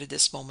had dreaded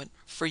this moment.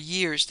 For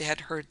years they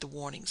had heard the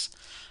warnings,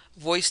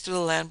 voiced through the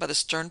land by the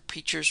stern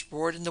preachers,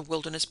 roared in the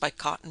wilderness by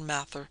Cotton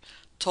Mather,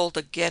 told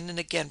again and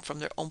again from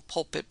their own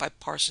pulpit by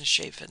Parson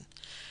Chapin.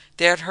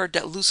 They had heard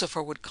that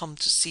Lucifer would come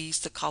to seize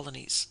the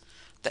colonies,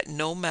 that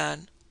no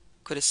man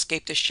could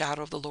escape the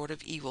shadow of the Lord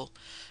of Evil,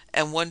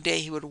 and one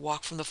day he would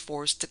walk from the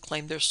forest to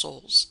claim their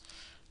souls.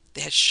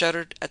 They had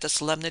shuddered at the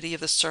solemnity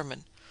of the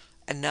sermon,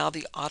 and now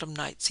the autumn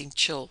night seemed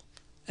chill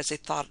as they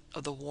thought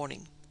of the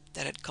warning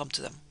that had come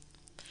to them.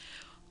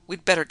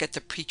 "We'd better get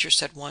the preacher,"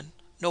 said one.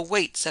 "No,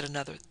 wait," said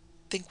another.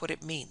 "Think what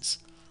it means.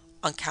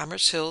 On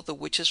Camer's Hill the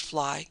witches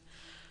fly,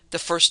 the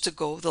first to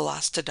go, the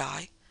last to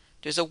die.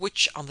 There's a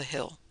witch on the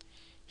hill.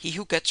 He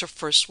who gets her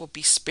first will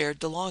be spared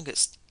the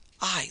longest.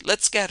 Aye,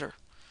 let's get her."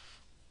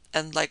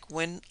 And like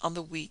wind on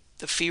the wheat,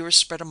 the fear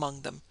spread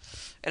among them.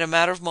 In a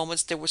matter of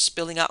moments they were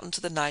spilling out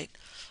into the night,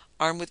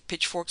 armed with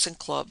pitchforks and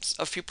clubs.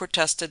 A few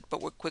protested,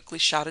 but were quickly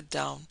shouted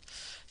down.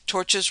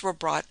 Torches were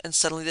brought, and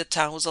suddenly the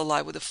town was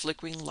alive with the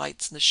flickering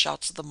lights and the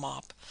shouts of the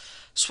mob.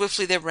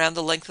 Swiftly they ran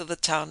the length of the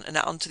town and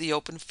out into the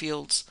open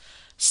fields.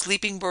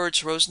 Sleeping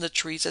birds rose in the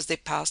trees as they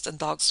passed, and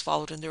dogs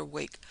followed in their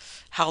wake,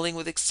 howling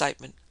with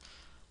excitement.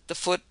 The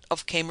foot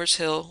of Camer's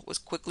Hill was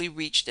quickly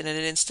reached, and in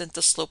an instant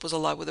the slope was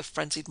alive with a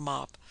frenzied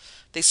mob.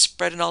 They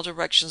spread in all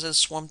directions and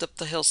swarmed up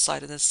the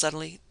hillside, and then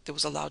suddenly there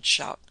was a loud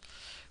shout.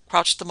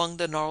 Crouched among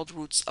the gnarled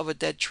roots of a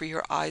dead tree,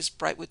 her eyes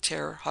bright with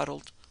terror,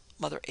 huddled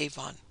Mother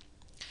Avon.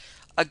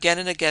 Again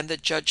and again the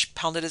judge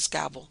pounded his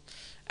gavel,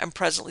 and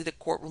presently the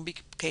courtroom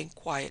became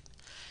quiet.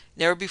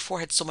 Never before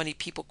had so many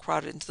people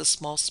crowded into the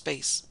small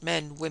space.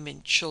 Men,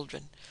 women,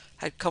 children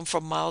had come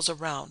from miles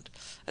around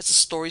as the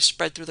story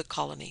spread through the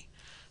colony.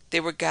 They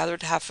were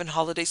gathered half in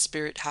holiday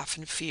spirit, half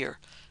in fear,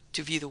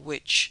 to view the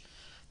witch.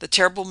 The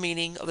terrible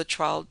meaning of the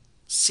trial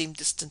seemed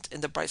distant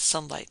in the bright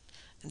sunlight,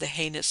 and the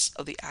heinous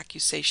of the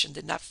accusation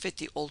did not fit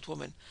the old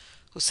woman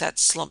who sat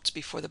slumped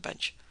before the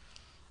bench.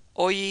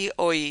 "Oyez,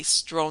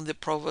 oyez," droned the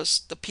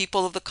provost, "the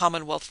people of the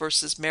Commonwealth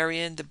versus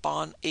Marion de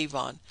Bon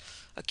Avon,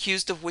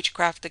 accused of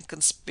witchcraft and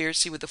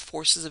conspiracy with the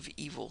forces of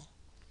evil."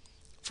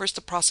 First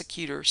the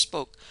prosecutor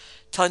spoke,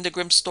 telling the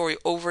grim story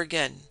over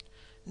again.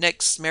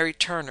 Next, Mary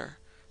Turner,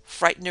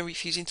 frightened and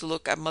refusing to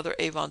look at Mother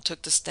Avon,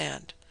 took the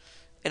stand.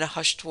 In a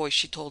hushed voice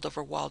she told of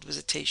her wild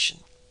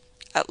visitation.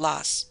 At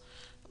last,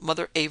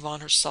 Mother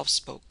Avon herself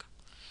spoke.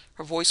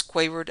 Her voice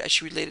quavered as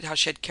she related how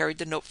she had carried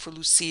the note for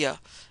Lucia,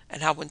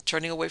 and how when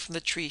turning away from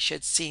the tree she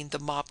had seen the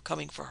mob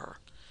coming for her.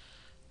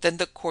 Then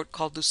the court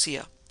called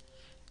Lucia.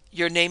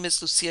 "Your name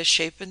is Lucia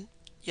Chapin?"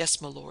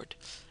 "Yes, my lord."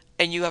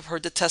 "And you have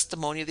heard the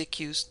testimony of the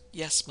accused?"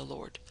 "Yes, my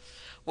lord."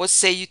 "What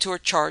say you to her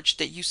charge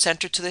that you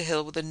sent her to the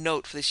hill with a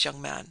note for this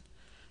young man?"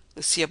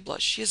 Lucia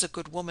blushed. "She is a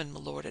good woman, my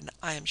lord, and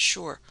I am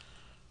sure—"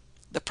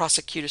 The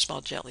prosecutor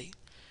smiled gently.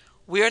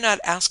 "We are not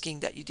asking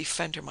that you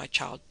defend her, my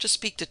child. Just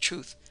speak the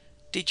truth.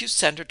 Did you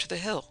send her to the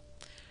hill?"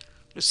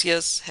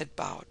 Lucia's head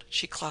bowed.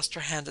 She clasped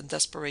her hands in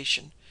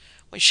desperation.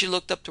 When she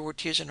looked up, there were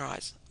tears in her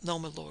eyes. "No,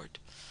 my lord.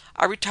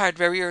 I retired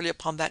very early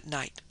upon that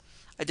night.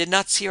 I did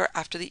not see her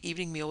after the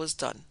evening meal was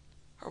done."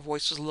 Her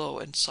voice was low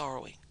and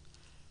sorrowing.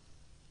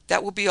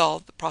 "That will be all."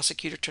 The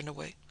prosecutor turned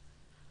away.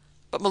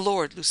 "But, my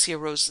lord," Lucia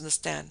rose in the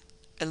stand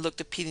and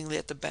looked appealingly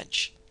at the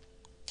bench.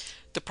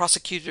 The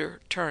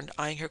prosecutor turned,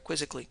 eyeing her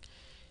quizzically.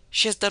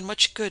 "She has done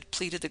much good,"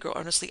 pleaded the girl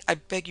earnestly. "I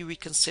beg you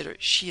reconsider.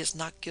 She is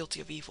not guilty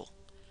of evil."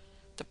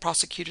 The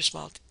prosecutor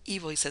smiled.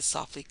 "Evil," he said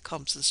softly,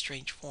 "comes in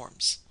strange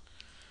forms."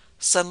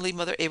 Suddenly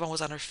Mother Avon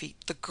was on her feet.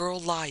 "The girl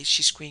lies,"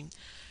 she screamed.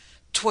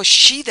 "'Twas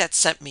she that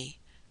sent me."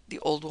 The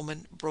old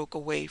woman broke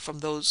away from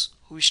those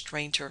who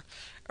restrained her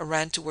and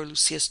ran to where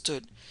Lucia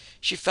stood.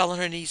 She fell on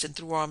her knees and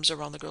threw her arms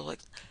around the girl like,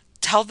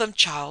 "Tell them,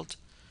 child.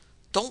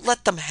 Don't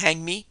let them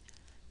hang me."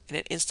 In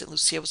an instant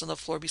Lucia was on the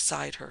floor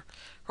beside her,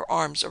 her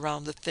arms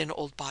around the thin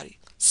old body.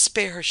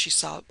 "Spare her," she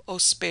sobbed. "Oh,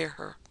 spare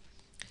her."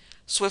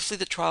 Swiftly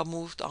the trial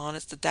moved on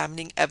as the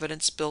damning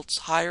evidence built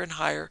higher and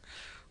higher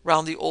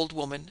round the old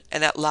woman,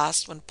 and at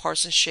last, when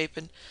Parson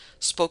Chapin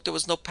spoke, there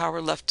was no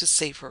power left to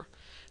save her.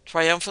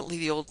 Triumphantly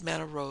the old man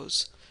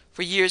arose.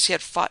 For years he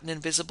had fought an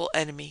invisible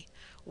enemy,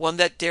 one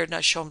that dared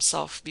not show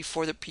himself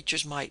before the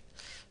preacher's might.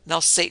 Now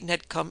Satan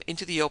had come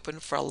into the open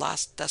for a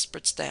last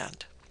desperate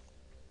stand.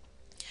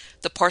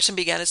 The parson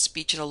began his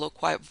speech in a low,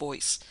 quiet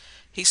voice.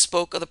 He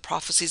spoke of the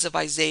prophecies of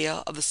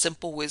Isaiah, of the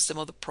simple wisdom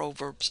of the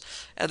Proverbs,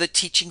 and of the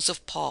teachings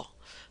of Paul.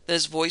 Then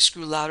his voice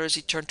grew louder as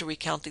he turned to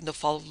recounting the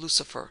fall of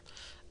Lucifer,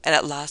 and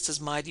at last his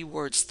mighty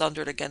words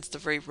thundered against the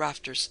very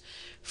rafters,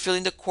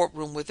 filling the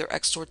courtroom with their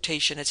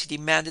exhortation as he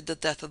demanded the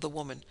death of the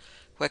woman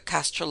who had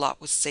cast her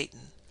lot with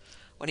Satan.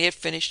 When he had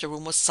finished, the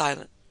room was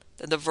silent.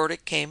 Then the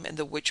verdict came, and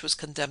the witch was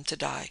condemned to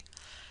die.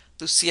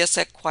 Lucia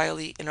sat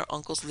quietly in her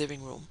uncle's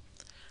living room.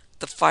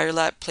 The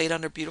firelight played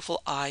on her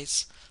beautiful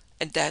eyes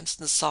and danced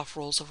in the soft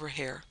rolls of her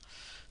hair.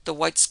 The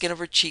white skin of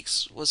her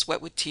cheeks was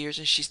wet with tears,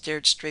 and she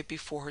stared straight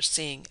before her,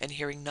 seeing and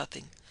hearing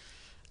nothing.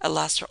 At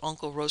last her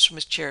uncle rose from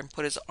his chair and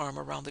put his arm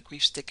around the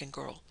grief-stricken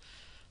girl.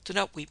 "Do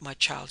not weep, my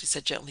child," he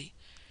said gently.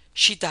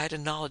 "She died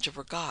in knowledge of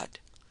her God."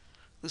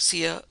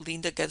 Lucia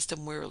leaned against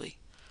him wearily.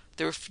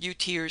 There were few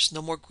tears,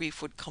 no more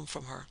grief would come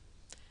from her.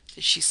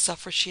 Did she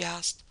suffer? She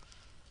asked.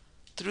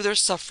 Through their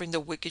suffering the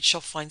wicked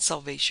shall find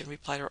salvation,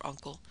 replied her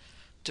uncle.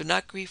 Do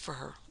not grieve for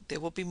her. There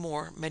will be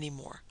more, many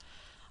more.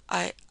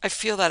 I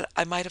feel that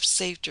I might have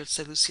saved her,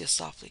 said Lucia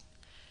softly.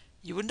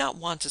 You would not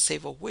want to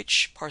save a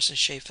witch, Parson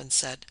Chafin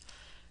said.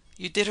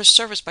 You did her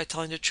service by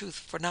telling the truth,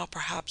 for now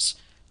perhaps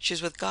she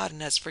is with God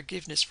and has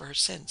forgiveness for her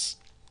sins.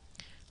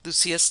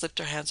 Lucia slipped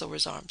her hands over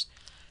his arms.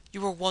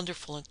 You were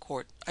wonderful in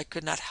court. I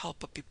could not help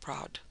but be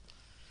proud.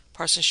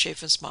 Parson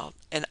Chafin smiled.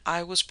 And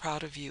I was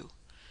proud of you.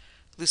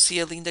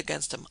 Lucia leaned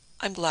against him.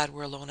 I'm glad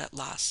we're alone at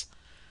last.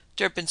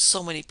 There have been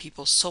so many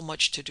people, so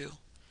much to do.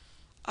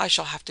 I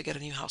shall have to get a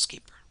new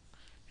housekeeper.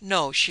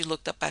 No, she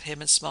looked up at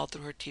him and smiled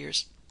through her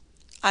tears.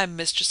 I am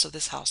mistress of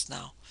this house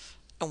now,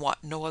 and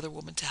want no other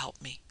woman to help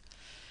me.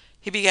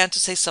 He began to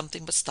say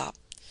something, but stopped.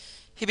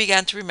 He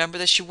began to remember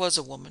that she was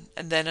a woman,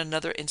 and then in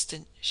another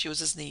instant she was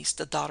his niece,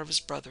 the daughter of his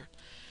brother.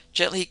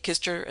 Gently he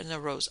kissed her and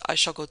arose. I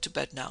shall go to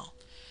bed now.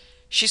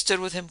 She stood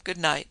with him. Good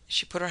night.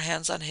 She put her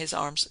hands on his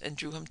arms and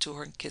drew him to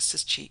her and kissed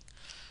his cheek.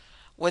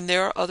 When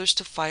there are others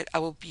to fight, I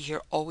will be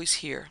here, always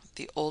here.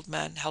 The old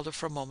man held her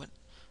for a moment,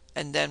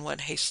 and then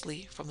went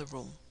hastily from the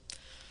room.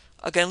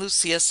 Again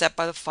Lucia sat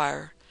by the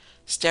fire,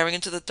 staring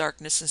into the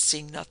darkness and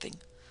seeing nothing.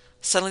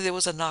 Suddenly there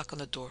was a knock on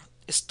the door.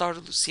 It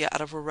startled Lucia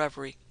out of her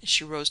reverie, and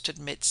she rose to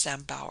admit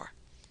Sam Bauer.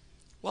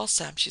 Well,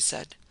 Sam, she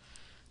said,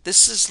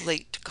 this is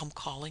late to come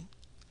calling.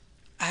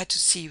 I had to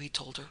see you, he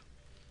told her.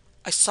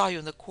 I saw you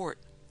in the court.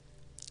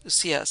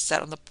 Lucia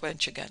sat on the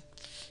bench again.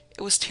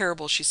 It was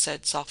terrible, she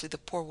said softly, the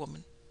poor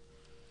woman.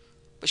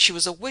 But she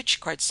was a witch,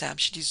 cried Sam.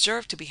 She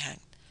deserved to be hanged.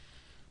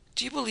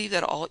 Do you believe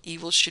that all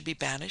evils should be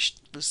banished?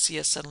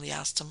 Lucia suddenly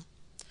asked him.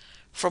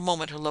 For a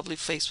moment her lovely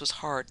face was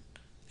hard,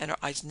 and her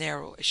eyes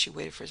narrow as she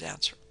waited for his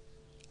answer.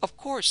 Of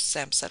course,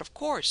 Sam said, of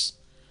course.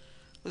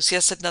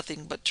 Lucia said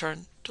nothing, but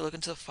turned to look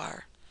into the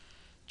fire.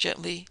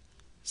 Gently,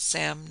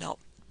 Sam knelt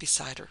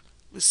beside her.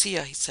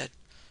 Lucia, he said,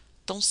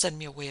 don't send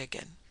me away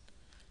again.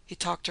 He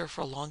talked to her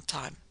for a long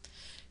time.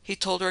 He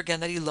told her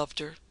again that he loved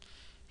her.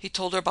 He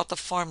told her about the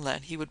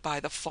farmland he would buy,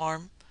 the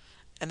farm,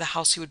 and the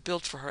house he would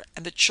build for her,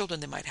 and the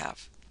children they might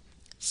have.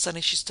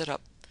 Suddenly she stood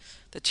up.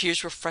 The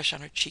tears were fresh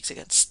on her cheeks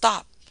again.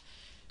 Stop!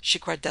 She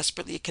cried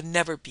desperately. It can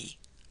never be.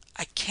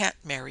 I can't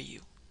marry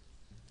you.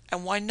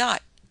 And why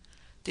not?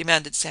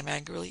 Demanded Sam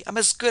angrily. I'm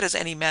as good as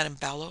any man in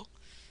Ballo.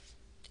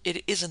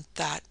 It isn't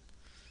that.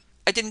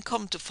 I didn't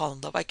come to fall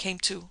in love. I came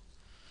to...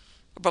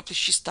 Abruptly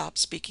she stopped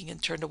speaking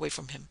and turned away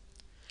from him.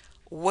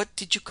 What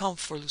did you come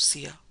for,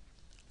 Lucia?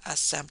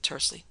 Asked Sam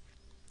tersely.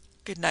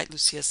 Good night,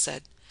 Lucia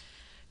said.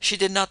 She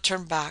did not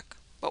turn back,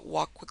 but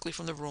walked quickly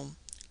from the room,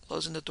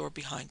 closing the door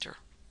behind her.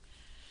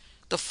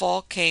 The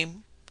fall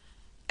came,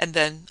 and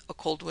then a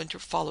cold winter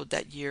followed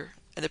that year,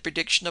 and the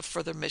prediction of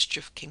further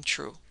mischief came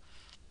true.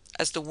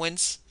 As the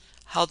winds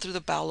howled through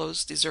the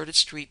Ballo's deserted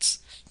streets,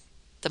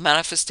 the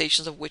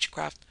manifestations of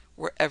witchcraft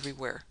were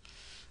everywhere.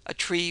 A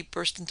tree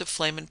burst into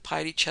flame in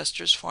Piety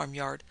Chester's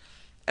farmyard,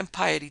 and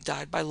Piety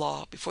died by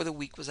law before the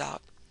week was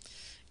out.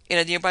 In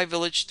a nearby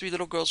village, 3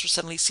 little girls were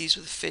suddenly seized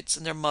with fits,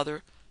 and their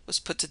mother was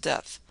put to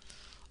death.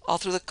 All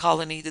through the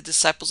colony, the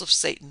disciples of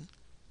Satan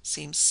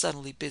seemed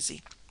suddenly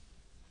busy.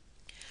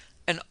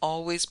 And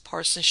always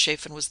Parson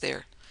Chafin was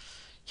there.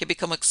 He had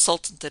become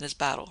exultant in his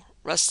battle,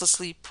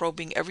 restlessly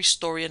probing every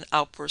story and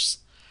outburst,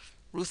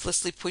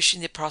 ruthlessly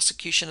pushing the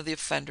prosecution of the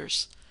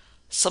offenders.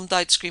 Some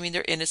died screaming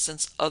their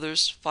innocence,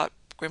 others fought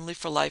grimly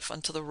for life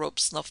until the rope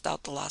snuffed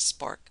out the last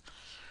spark.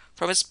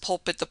 From his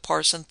pulpit the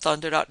parson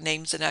thundered out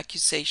names and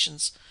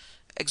accusations,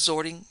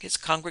 exhorting his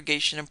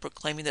congregation and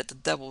proclaiming that the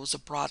devil was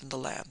abroad in the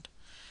land.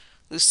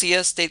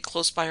 Lucia stayed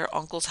close by her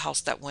uncle's house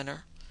that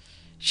winter.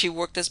 She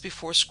worked as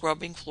before,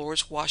 scrubbing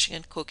floors, washing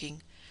and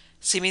cooking,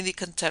 seemingly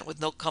content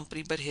with no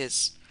company but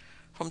his.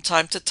 From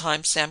time to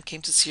time Sam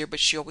came to see her, but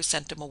she always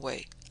sent him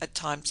away. At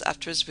times,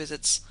 after his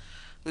visits,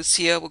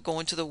 Lucia would go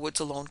into the woods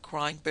alone,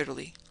 crying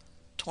bitterly,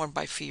 torn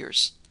by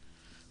fears.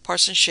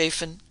 Parson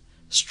Chafin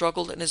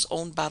struggled in his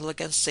own battle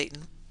against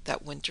Satan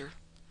that winter.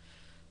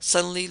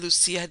 Suddenly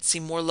Lucia had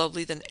seemed more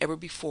lovely than ever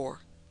before.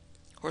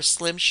 Her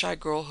slim, shy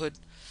girlhood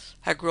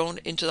had grown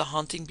into the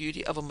haunting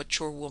beauty of a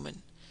mature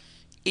woman.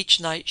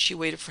 Each night she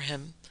waited for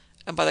him,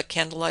 and by the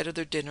candlelight of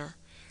their dinner,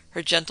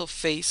 her gentle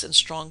face and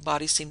strong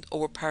body seemed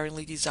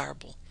overpoweringly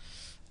desirable,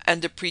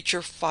 and the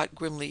preacher fought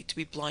grimly to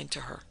be blind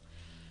to her.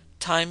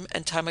 Time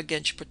and time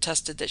again she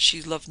protested that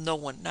she loved no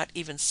one, not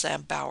even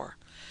Sam Bauer.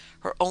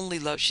 Her only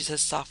love, she said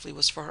softly,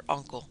 was for her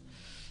uncle,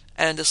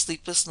 and in the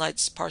sleepless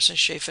nights Parson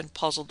Chafin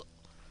puzzled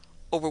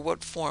over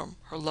what form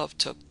her love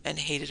took and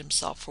hated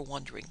himself for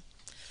wondering.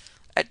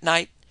 At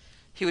night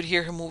he would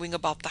hear her moving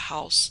about the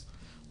house,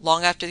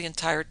 long after the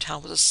entire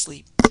town was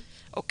asleep.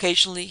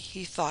 Occasionally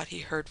he thought he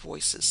heard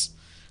voices,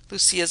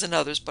 Lucia's and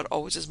others, but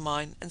always his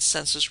mind and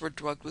senses were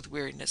drugged with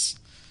weariness,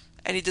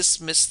 and he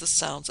dismissed the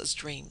sounds as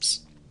dreams.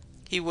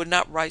 He would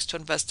not rise to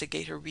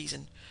investigate her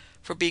reason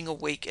for being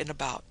awake and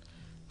about,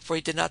 for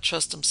he did not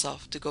trust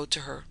himself to go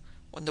to her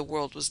when the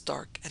world was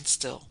dark and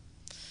still.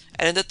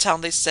 and in the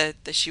town they said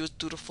that she was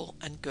dutiful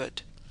and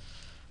good.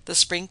 The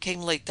spring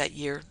came late that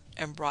year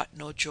and brought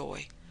no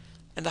joy.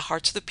 In the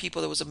hearts of the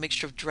people there was a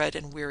mixture of dread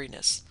and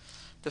weariness.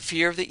 The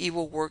fear of the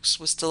evil works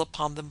was still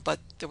upon them, but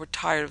they were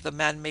tired of the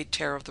man-made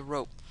terror of the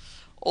rope.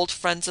 Old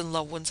friends and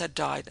loved ones had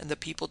died, and the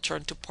people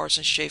turned to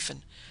Parson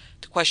Chafin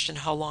to question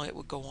how long it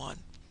would go on.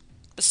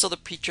 But still the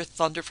preacher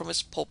thundered from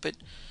his pulpit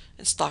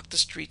and stalked the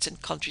streets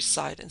and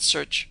countryside in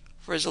search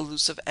for his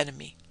elusive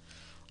enemy.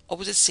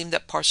 Always it seemed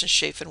that Parson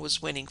Chafin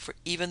was winning, for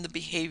even the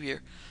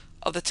behavior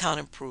of the town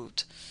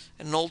improved.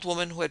 An old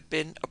woman who had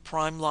been a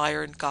prime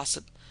liar and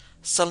gossip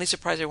suddenly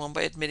surprised everyone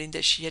by admitting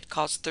that she had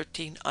caused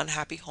 13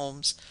 unhappy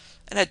homes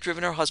and had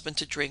driven her husband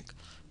to drink,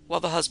 while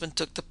the husband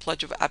took the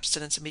pledge of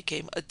abstinence and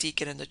became a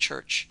deacon in the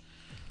church.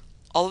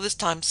 All of this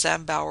time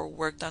Sam Bauer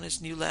worked on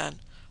his new land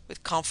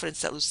with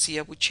confidence that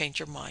Lucia would change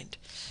her mind.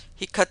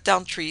 He cut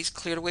down trees,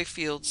 cleared away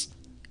fields,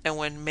 and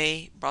when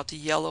May brought the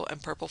yellow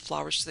and purple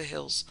flowers to the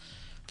hills,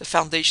 the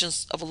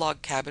foundations of a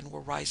log cabin were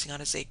rising on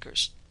his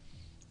acres.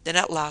 Then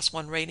at last,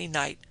 one rainy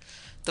night,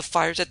 the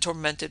fires that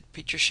tormented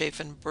Preacher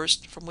Chafin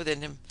burst from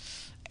within him,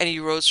 and he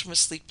rose from his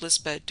sleepless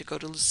bed to go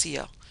to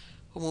Lucia,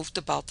 who moved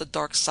about the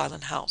dark,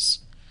 silent house.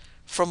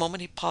 For a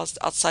moment he paused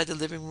outside the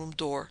living room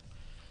door,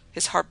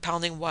 his heart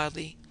pounding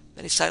wildly.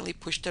 Then he silently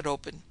pushed it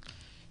open.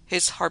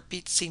 His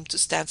heartbeat seemed to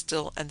stand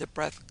still, and the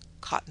breath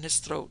caught in his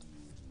throat.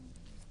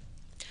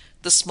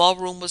 The small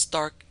room was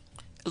dark,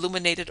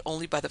 illuminated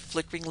only by the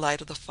flickering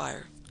light of the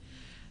fire.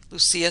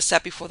 Lucia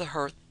sat before the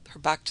hearth, her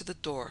back to the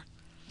door.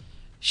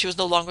 She was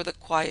no longer the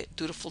quiet,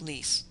 dutiful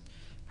niece.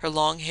 Her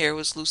long hair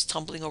was loose,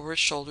 tumbling over her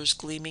shoulders,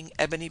 gleaming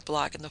ebony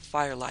black in the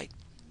firelight.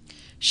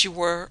 She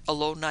wore a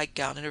low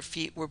nightgown, and her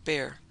feet were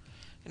bare.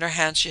 In her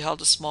hands she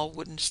held a small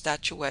wooden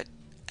statuette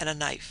and a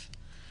knife.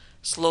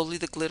 Slowly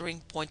the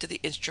glittering point of the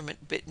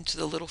instrument bit into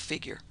the little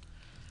figure.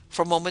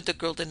 For a moment the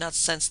girl did not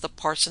sense the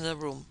parson in the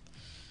room,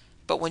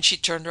 but when she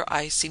turned, her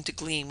eyes seemed to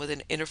gleam with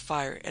an inner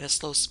fire, and a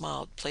slow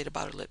smile played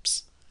about her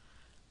lips.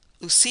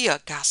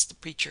 "Lucia!" gasped the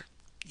preacher.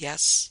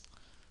 "Yes?"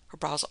 Her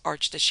brows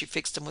arched as she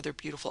fixed him with her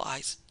beautiful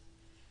eyes.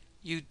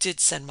 "You did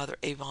send Mother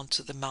Avon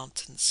to the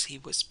mountains," he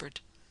whispered.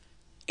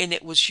 "And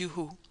it was you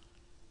who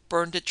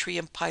burned a tree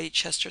in Piety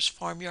Chester's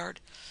farmyard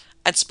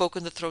and spoke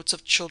in the throats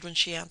of children,"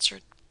 she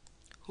answered.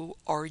 "Who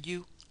are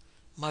you?"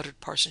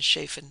 muttered Parson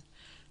Chafin,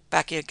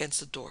 backing against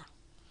the door.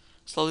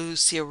 Slowly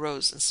Lucia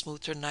rose and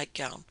smoothed her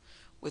nightgown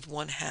with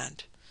one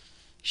hand.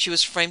 She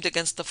was framed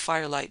against the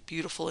firelight,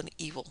 beautiful and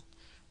evil.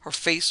 Her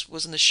face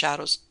was in the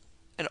shadows,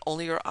 and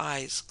only her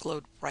eyes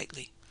glowed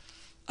brightly.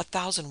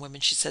 "1,000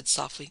 women," she said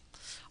softly,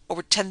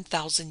 "over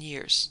 10,000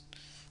 years.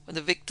 When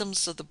the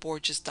victims of the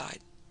Borgias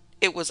died,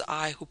 it was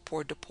I who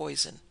poured the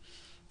poison.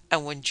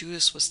 And when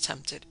Judas was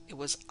tempted, it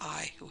was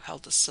I who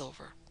held the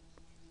silver."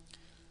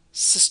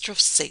 "Sister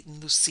of Satan,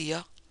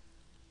 Lucia,"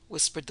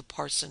 whispered the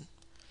parson,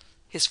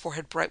 his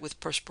forehead bright with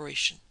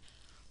perspiration.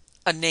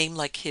 "A name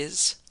like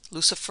his,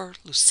 Lucifer,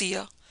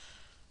 Lucia,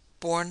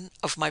 born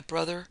of my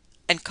brother,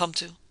 and come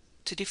to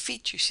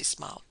defeat you," she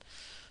smiled,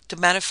 "to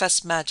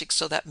manifest magic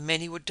so that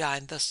many would die,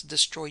 and thus to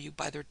destroy you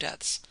by their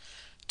deaths,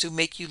 to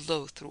make you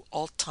loathed through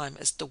all time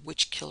as the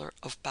witch-killer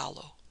of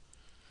Ballo."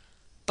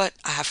 "But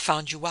I have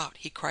found you out,"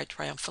 he cried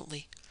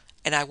triumphantly,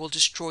 "and I will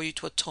destroy you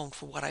to atone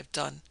for what I've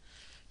done."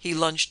 He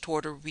lunged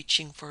toward her,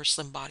 reaching for her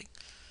slim body.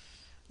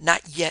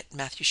 "Not yet,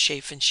 Matthew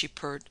Chafin," she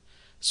purred.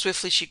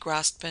 Swiftly she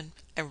grasped him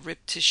and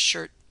ripped his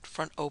shirt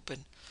front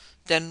open.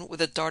 Then,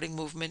 with a darting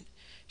movement,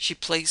 she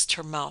placed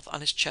her mouth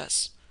on his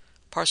chest.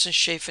 Parson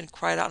Chafin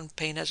cried out in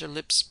pain as her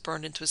lips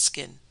burned into his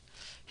skin.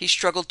 He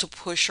struggled to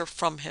push her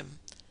from him,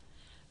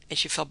 and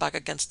she fell back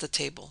against the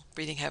table,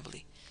 breathing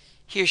heavily.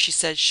 "Here," she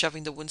said,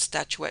 shoving the wooden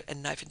statuette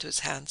and knife into his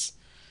hands.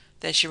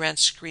 Then she ran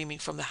screaming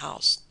from the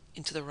house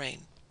into the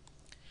rain.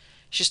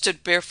 She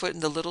stood barefoot in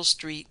the little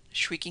street,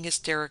 shrieking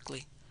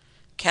hysterically.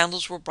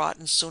 Candles were brought,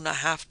 and soon a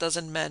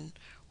half-dozen men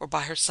were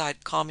by her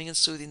side, calming and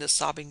soothing the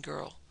sobbing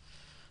girl.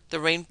 The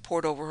rain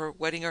poured over her,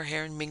 wetting her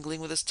hair and mingling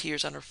with his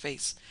tears on her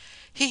face.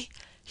 He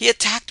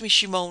attacked me,"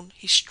 she moaned.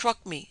 "He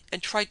struck me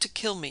and tried to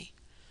kill me."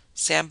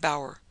 Sam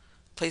Bauer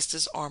placed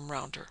his arm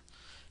round her.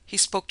 He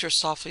spoke to her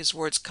softly, his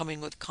words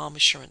coming with calm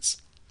assurance.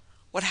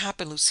 "What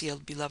happened, Lucia,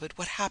 beloved?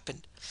 What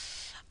happened?"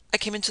 "I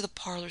came into the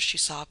parlor," she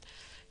sobbed.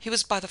 "He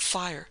was by the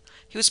fire.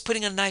 He was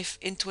putting a knife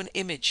into an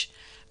image.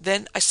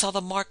 Then I saw the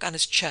mark on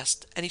his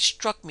chest, and he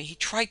struck me. He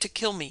tried to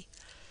kill me."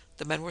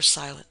 The men were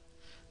silent.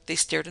 They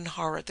stared in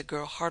horror at the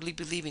girl, hardly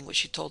believing what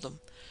she told them.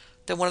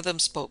 Then one of them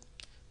spoke.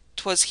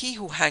 "'Twas he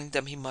who hanged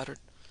them," he muttered.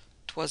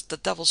 "'Twas the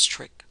devil's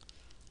trick."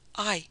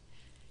 "Aye,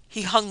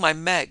 he hung my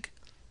Meg,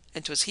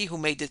 and 'twas he who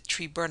made the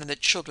tree burn and the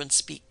children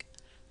speak.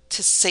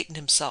 'Tis Satan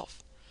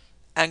himself."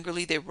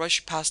 Angrily they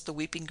rushed past the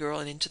weeping girl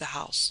and into the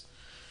house.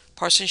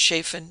 Parson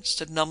Chafin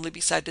stood numbly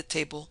beside the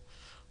table,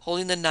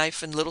 holding the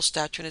knife and little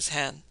statue in his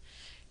hand.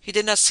 He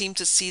did not seem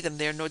to see them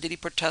there, nor did he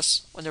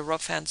protest when their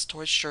rough hands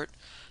tore his shirt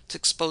to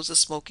expose the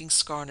smoking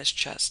scar on his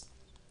chest.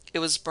 It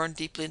was burned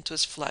deeply into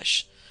his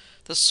flesh,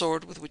 the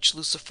sword with which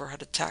Lucifer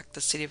had attacked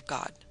the city of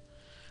God.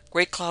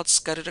 Gray clouds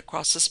scudded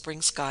across the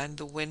spring sky, and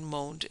the wind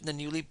moaned in the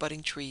newly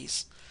budding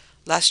trees.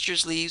 Last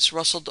year's leaves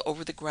rustled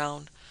over the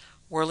ground,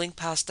 whirling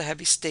past the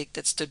heavy stake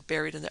that stood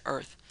buried in the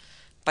earth.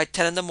 By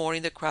 10 in the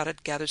morning, the crowd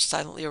had gathered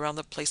silently around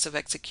the place of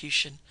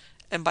execution,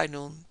 and by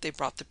noon they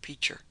brought the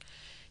preacher.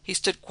 He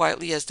stood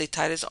quietly as they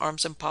tied his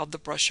arms and piled the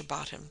brush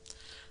about him.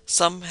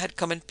 Some had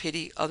come in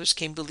pity, others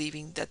came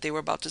believing that they were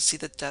about to see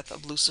the death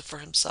of Lucifer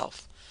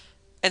himself,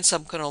 and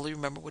some could only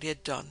remember what he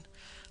had done,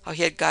 how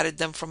he had guided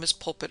them from his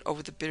pulpit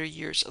over the bitter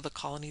years of the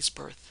colony's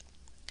birth.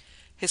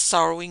 His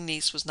sorrowing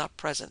niece was not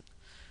present.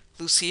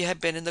 Lucia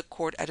had been in the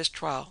court at his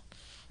trial,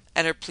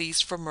 and her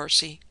pleas for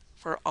mercy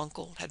for her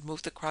uncle had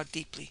moved the crowd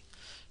deeply.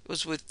 It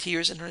was with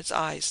tears in his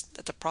eyes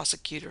that the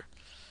prosecutor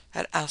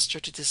had asked her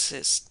to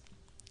desist.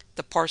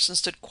 The parson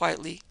stood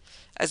quietly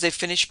as they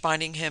finished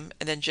binding him,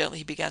 and then gently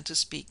he began to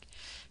speak.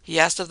 He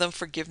asked of them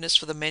forgiveness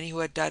for the many who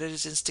had died at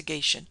his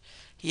instigation.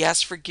 He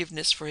asked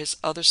forgiveness for his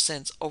other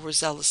sins,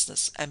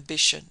 overzealousness,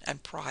 ambition,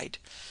 and pride.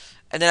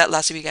 And then at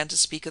last he began to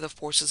speak of the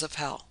forces of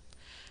hell.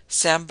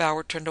 Sam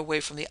Bauer turned away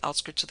from the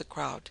outskirts of the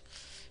crowd.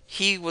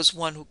 He was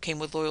one who came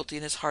with loyalty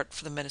in his heart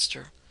for the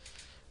minister.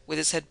 With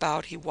his head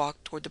bowed, he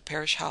walked toward the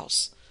parish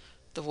house,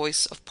 the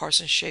voice of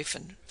Parson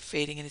Chafin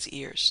fading in his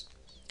ears.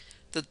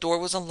 The door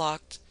was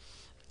unlocked,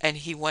 and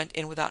he went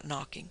in without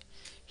knocking.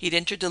 He had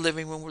entered the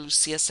living room where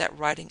Lucia sat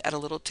writing at a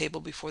little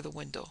table before the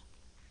window.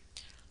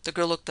 The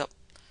girl looked up.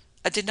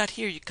 "I did not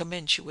hear you come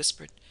in," she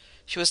whispered.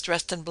 She was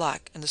dressed in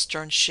black, and the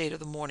stern shade of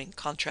the morning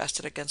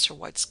contrasted against her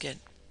white skin.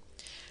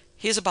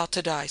 "He is about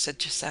to die,"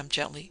 said Sam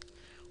gently.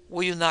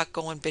 "Will you not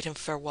go and bid him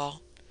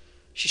farewell?"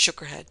 She shook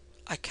her head.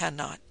 "I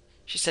cannot,"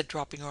 she said,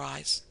 dropping her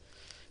eyes.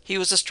 "He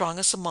was the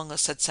strongest among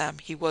us," said Sam.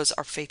 "He was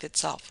our faith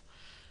itself."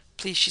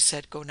 "Please," she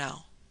said, "go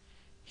now."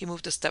 He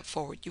moved a step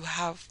forward. "You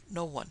have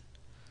no one.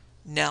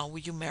 Now will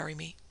you marry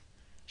me?"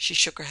 She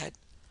shook her head.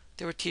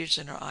 There were tears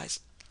in her eyes.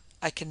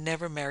 "I can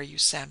never marry you,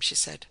 Sam," she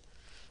said.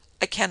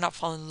 "I cannot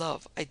fall in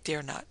love. I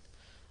dare not.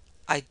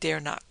 I dare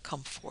not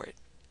come for it."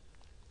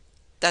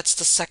 "That's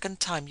the second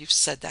time you've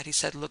said that," he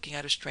said, looking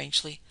at her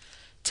strangely.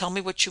 "Tell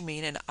me what you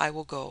mean, and I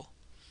will go."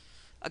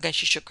 Again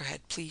she shook her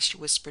head. "Please," she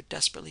whispered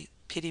desperately,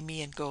 "pity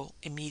me and go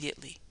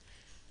immediately."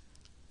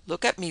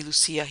 "Look at me,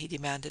 Lucia," he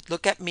demanded.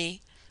 "Look at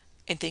me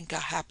and think how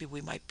happy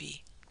we might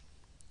be."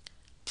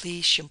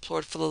 "Please," she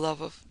implored, "for the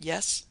love of—"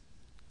 "Yes?"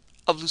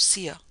 "Of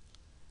Lucia."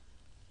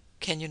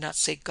 "Can you not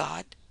say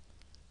God?"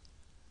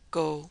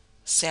 "Go,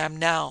 Sam,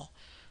 now."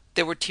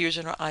 There were tears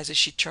in her eyes as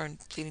she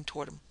turned, pleading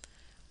toward him.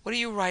 "What are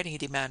you writing?" he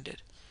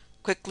demanded.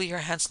 Quickly her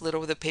hand slid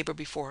over the paper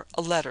before her.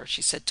 "A letter,"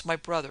 she said, "to my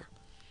brother."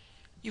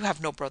 "You have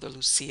no brother,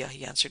 Lucia,"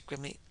 he answered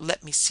grimly.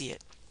 "Let me see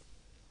it."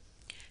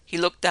 He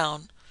looked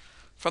down.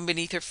 From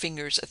beneath her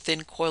fingers a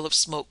thin coil of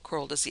smoke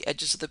curled as the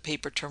edges of the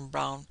paper turned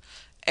brown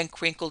and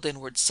crinkled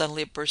inward.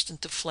 Suddenly it burst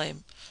into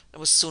flame and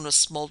was soon a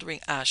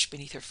smoldering ash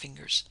beneath her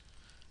fingers.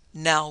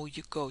 "Now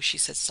you go," she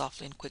said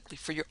softly and quickly,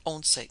 "for your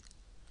own sake."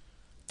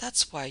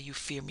 "That's why you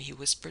fear me," he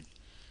whispered.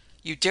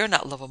 "You dare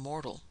not love a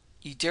mortal.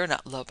 You dare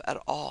not love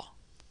at all."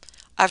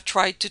 "I have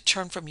tried to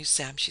turn from you,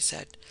 Sam," she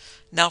said.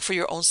 "Now for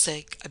your own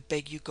sake, I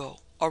beg you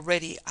go.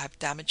 Already I have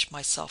damaged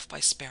myself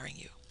by sparing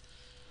you."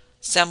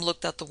 Sam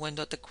looked out the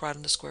window at the crowd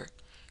in the square.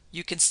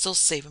 "You can still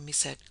save him," he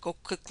said. "Go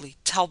quickly.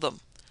 Tell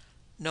them."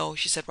 "No,"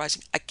 she said,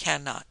 rising. "I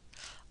cannot.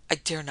 I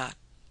dare not.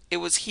 It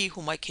was he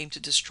whom I came to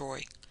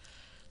destroy."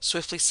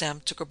 Swiftly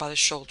Sam took her by the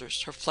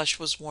shoulders. Her flesh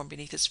was warm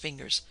beneath his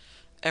fingers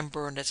and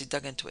burned as he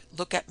dug into it.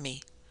 "Look at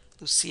me,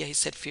 Lucia," he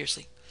said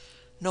fiercely.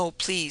 "No,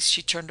 please."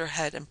 She turned her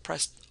head and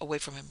pressed away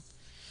from him.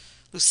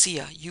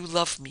 "Lucia, you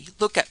love me.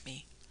 Look at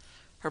me."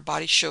 Her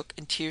body shook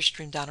and tears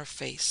streamed down her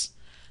face.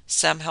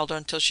 Sam held her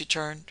until she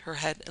turned her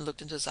head and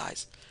looked into his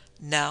eyes.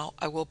 "Now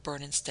I will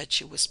burn instead,"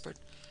 she whispered,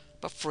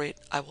 "but for it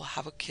I will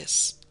have a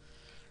kiss."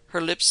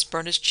 Her lips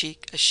burned his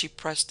cheek as she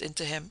pressed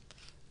into him,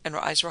 and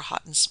her eyes were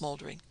hot and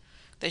smoldering.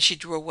 Then she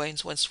drew away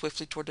and went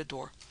swiftly toward the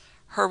door.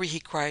 "Hurry," he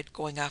cried,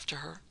 going after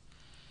her.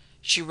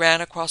 She ran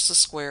across the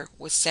square,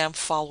 with Sam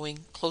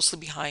following closely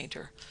behind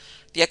her.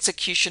 The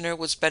executioner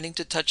was bending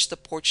to touch the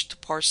porch to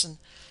Parson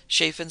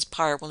Chafin's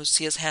pyre when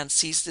Lucia's hand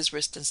seized his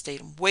wrist and stayed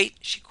him. "Wait,"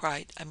 she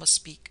cried. "I must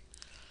speak."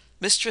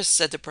 "Mistress,"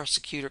 said the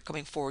prosecutor,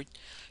 coming forward,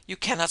 "you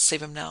cannot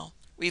save him now."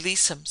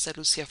 "Release him," said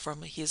Lucia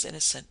firmly. "He is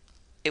innocent.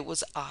 It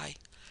was I,"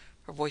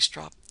 her voice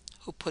dropped,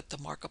 "who put the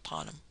mark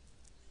upon him."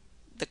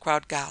 The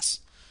crowd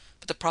gasped,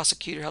 but the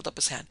prosecutor held up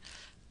his hand.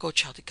 "Go,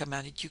 child," he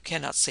commanded. "You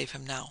cannot save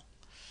him now."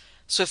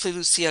 Swiftly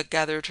Lucia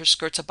gathered her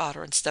skirts about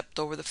her and stepped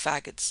over the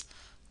faggots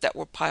that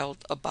were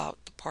piled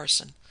about the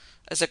parson.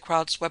 As the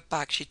crowd swept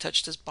back, she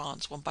touched his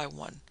bonds one by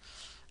one,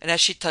 and as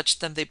she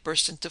touched them they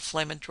burst into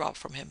flame and dropped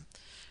from him.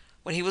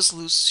 When he was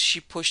loose, she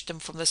pushed him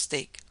from the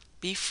stake.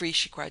 "Be free,"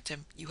 she cried to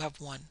him. "You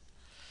have won."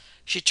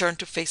 She turned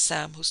to face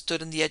Sam, who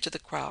stood in the edge of the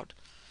crowd.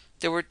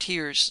 There were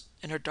tears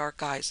in her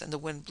dark eyes, and the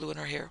wind blew in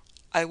her hair.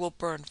 "I will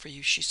burn for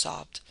you," she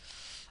sobbed.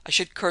 "I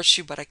should curse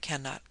you, but I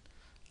cannot.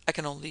 I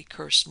can only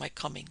curse my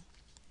coming."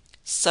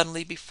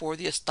 Suddenly, before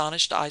the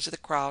astonished eyes of the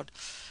crowd,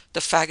 the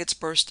faggots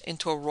burst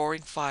into a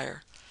roaring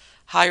fire.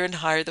 Higher and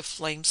higher the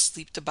flames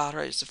leaped about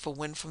her as if a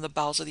wind from the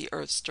bowels of the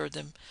earth stirred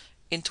them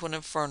into an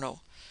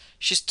inferno.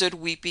 She stood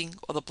weeping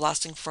while the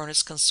blasting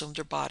furnace consumed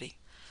her body.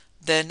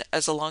 Then,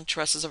 as the long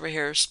tresses of her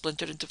hair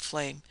splintered into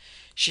flame,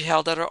 she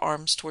held out her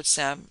arms toward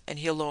Sam, and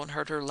he alone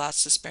heard her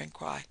last despairing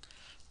cry.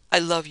 "I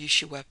love you,"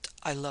 she wept.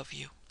 "I love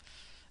you."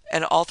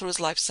 And all through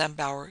his life Sam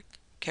Bauer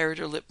carried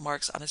her lip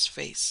marks on his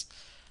face.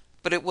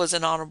 But it was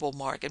an honorable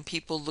mark, and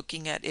people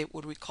looking at it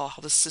would recall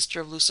how the sister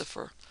of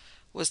Lucifer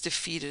was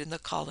defeated in the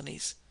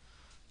colonies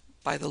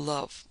by the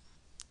love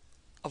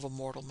of a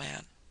mortal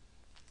man.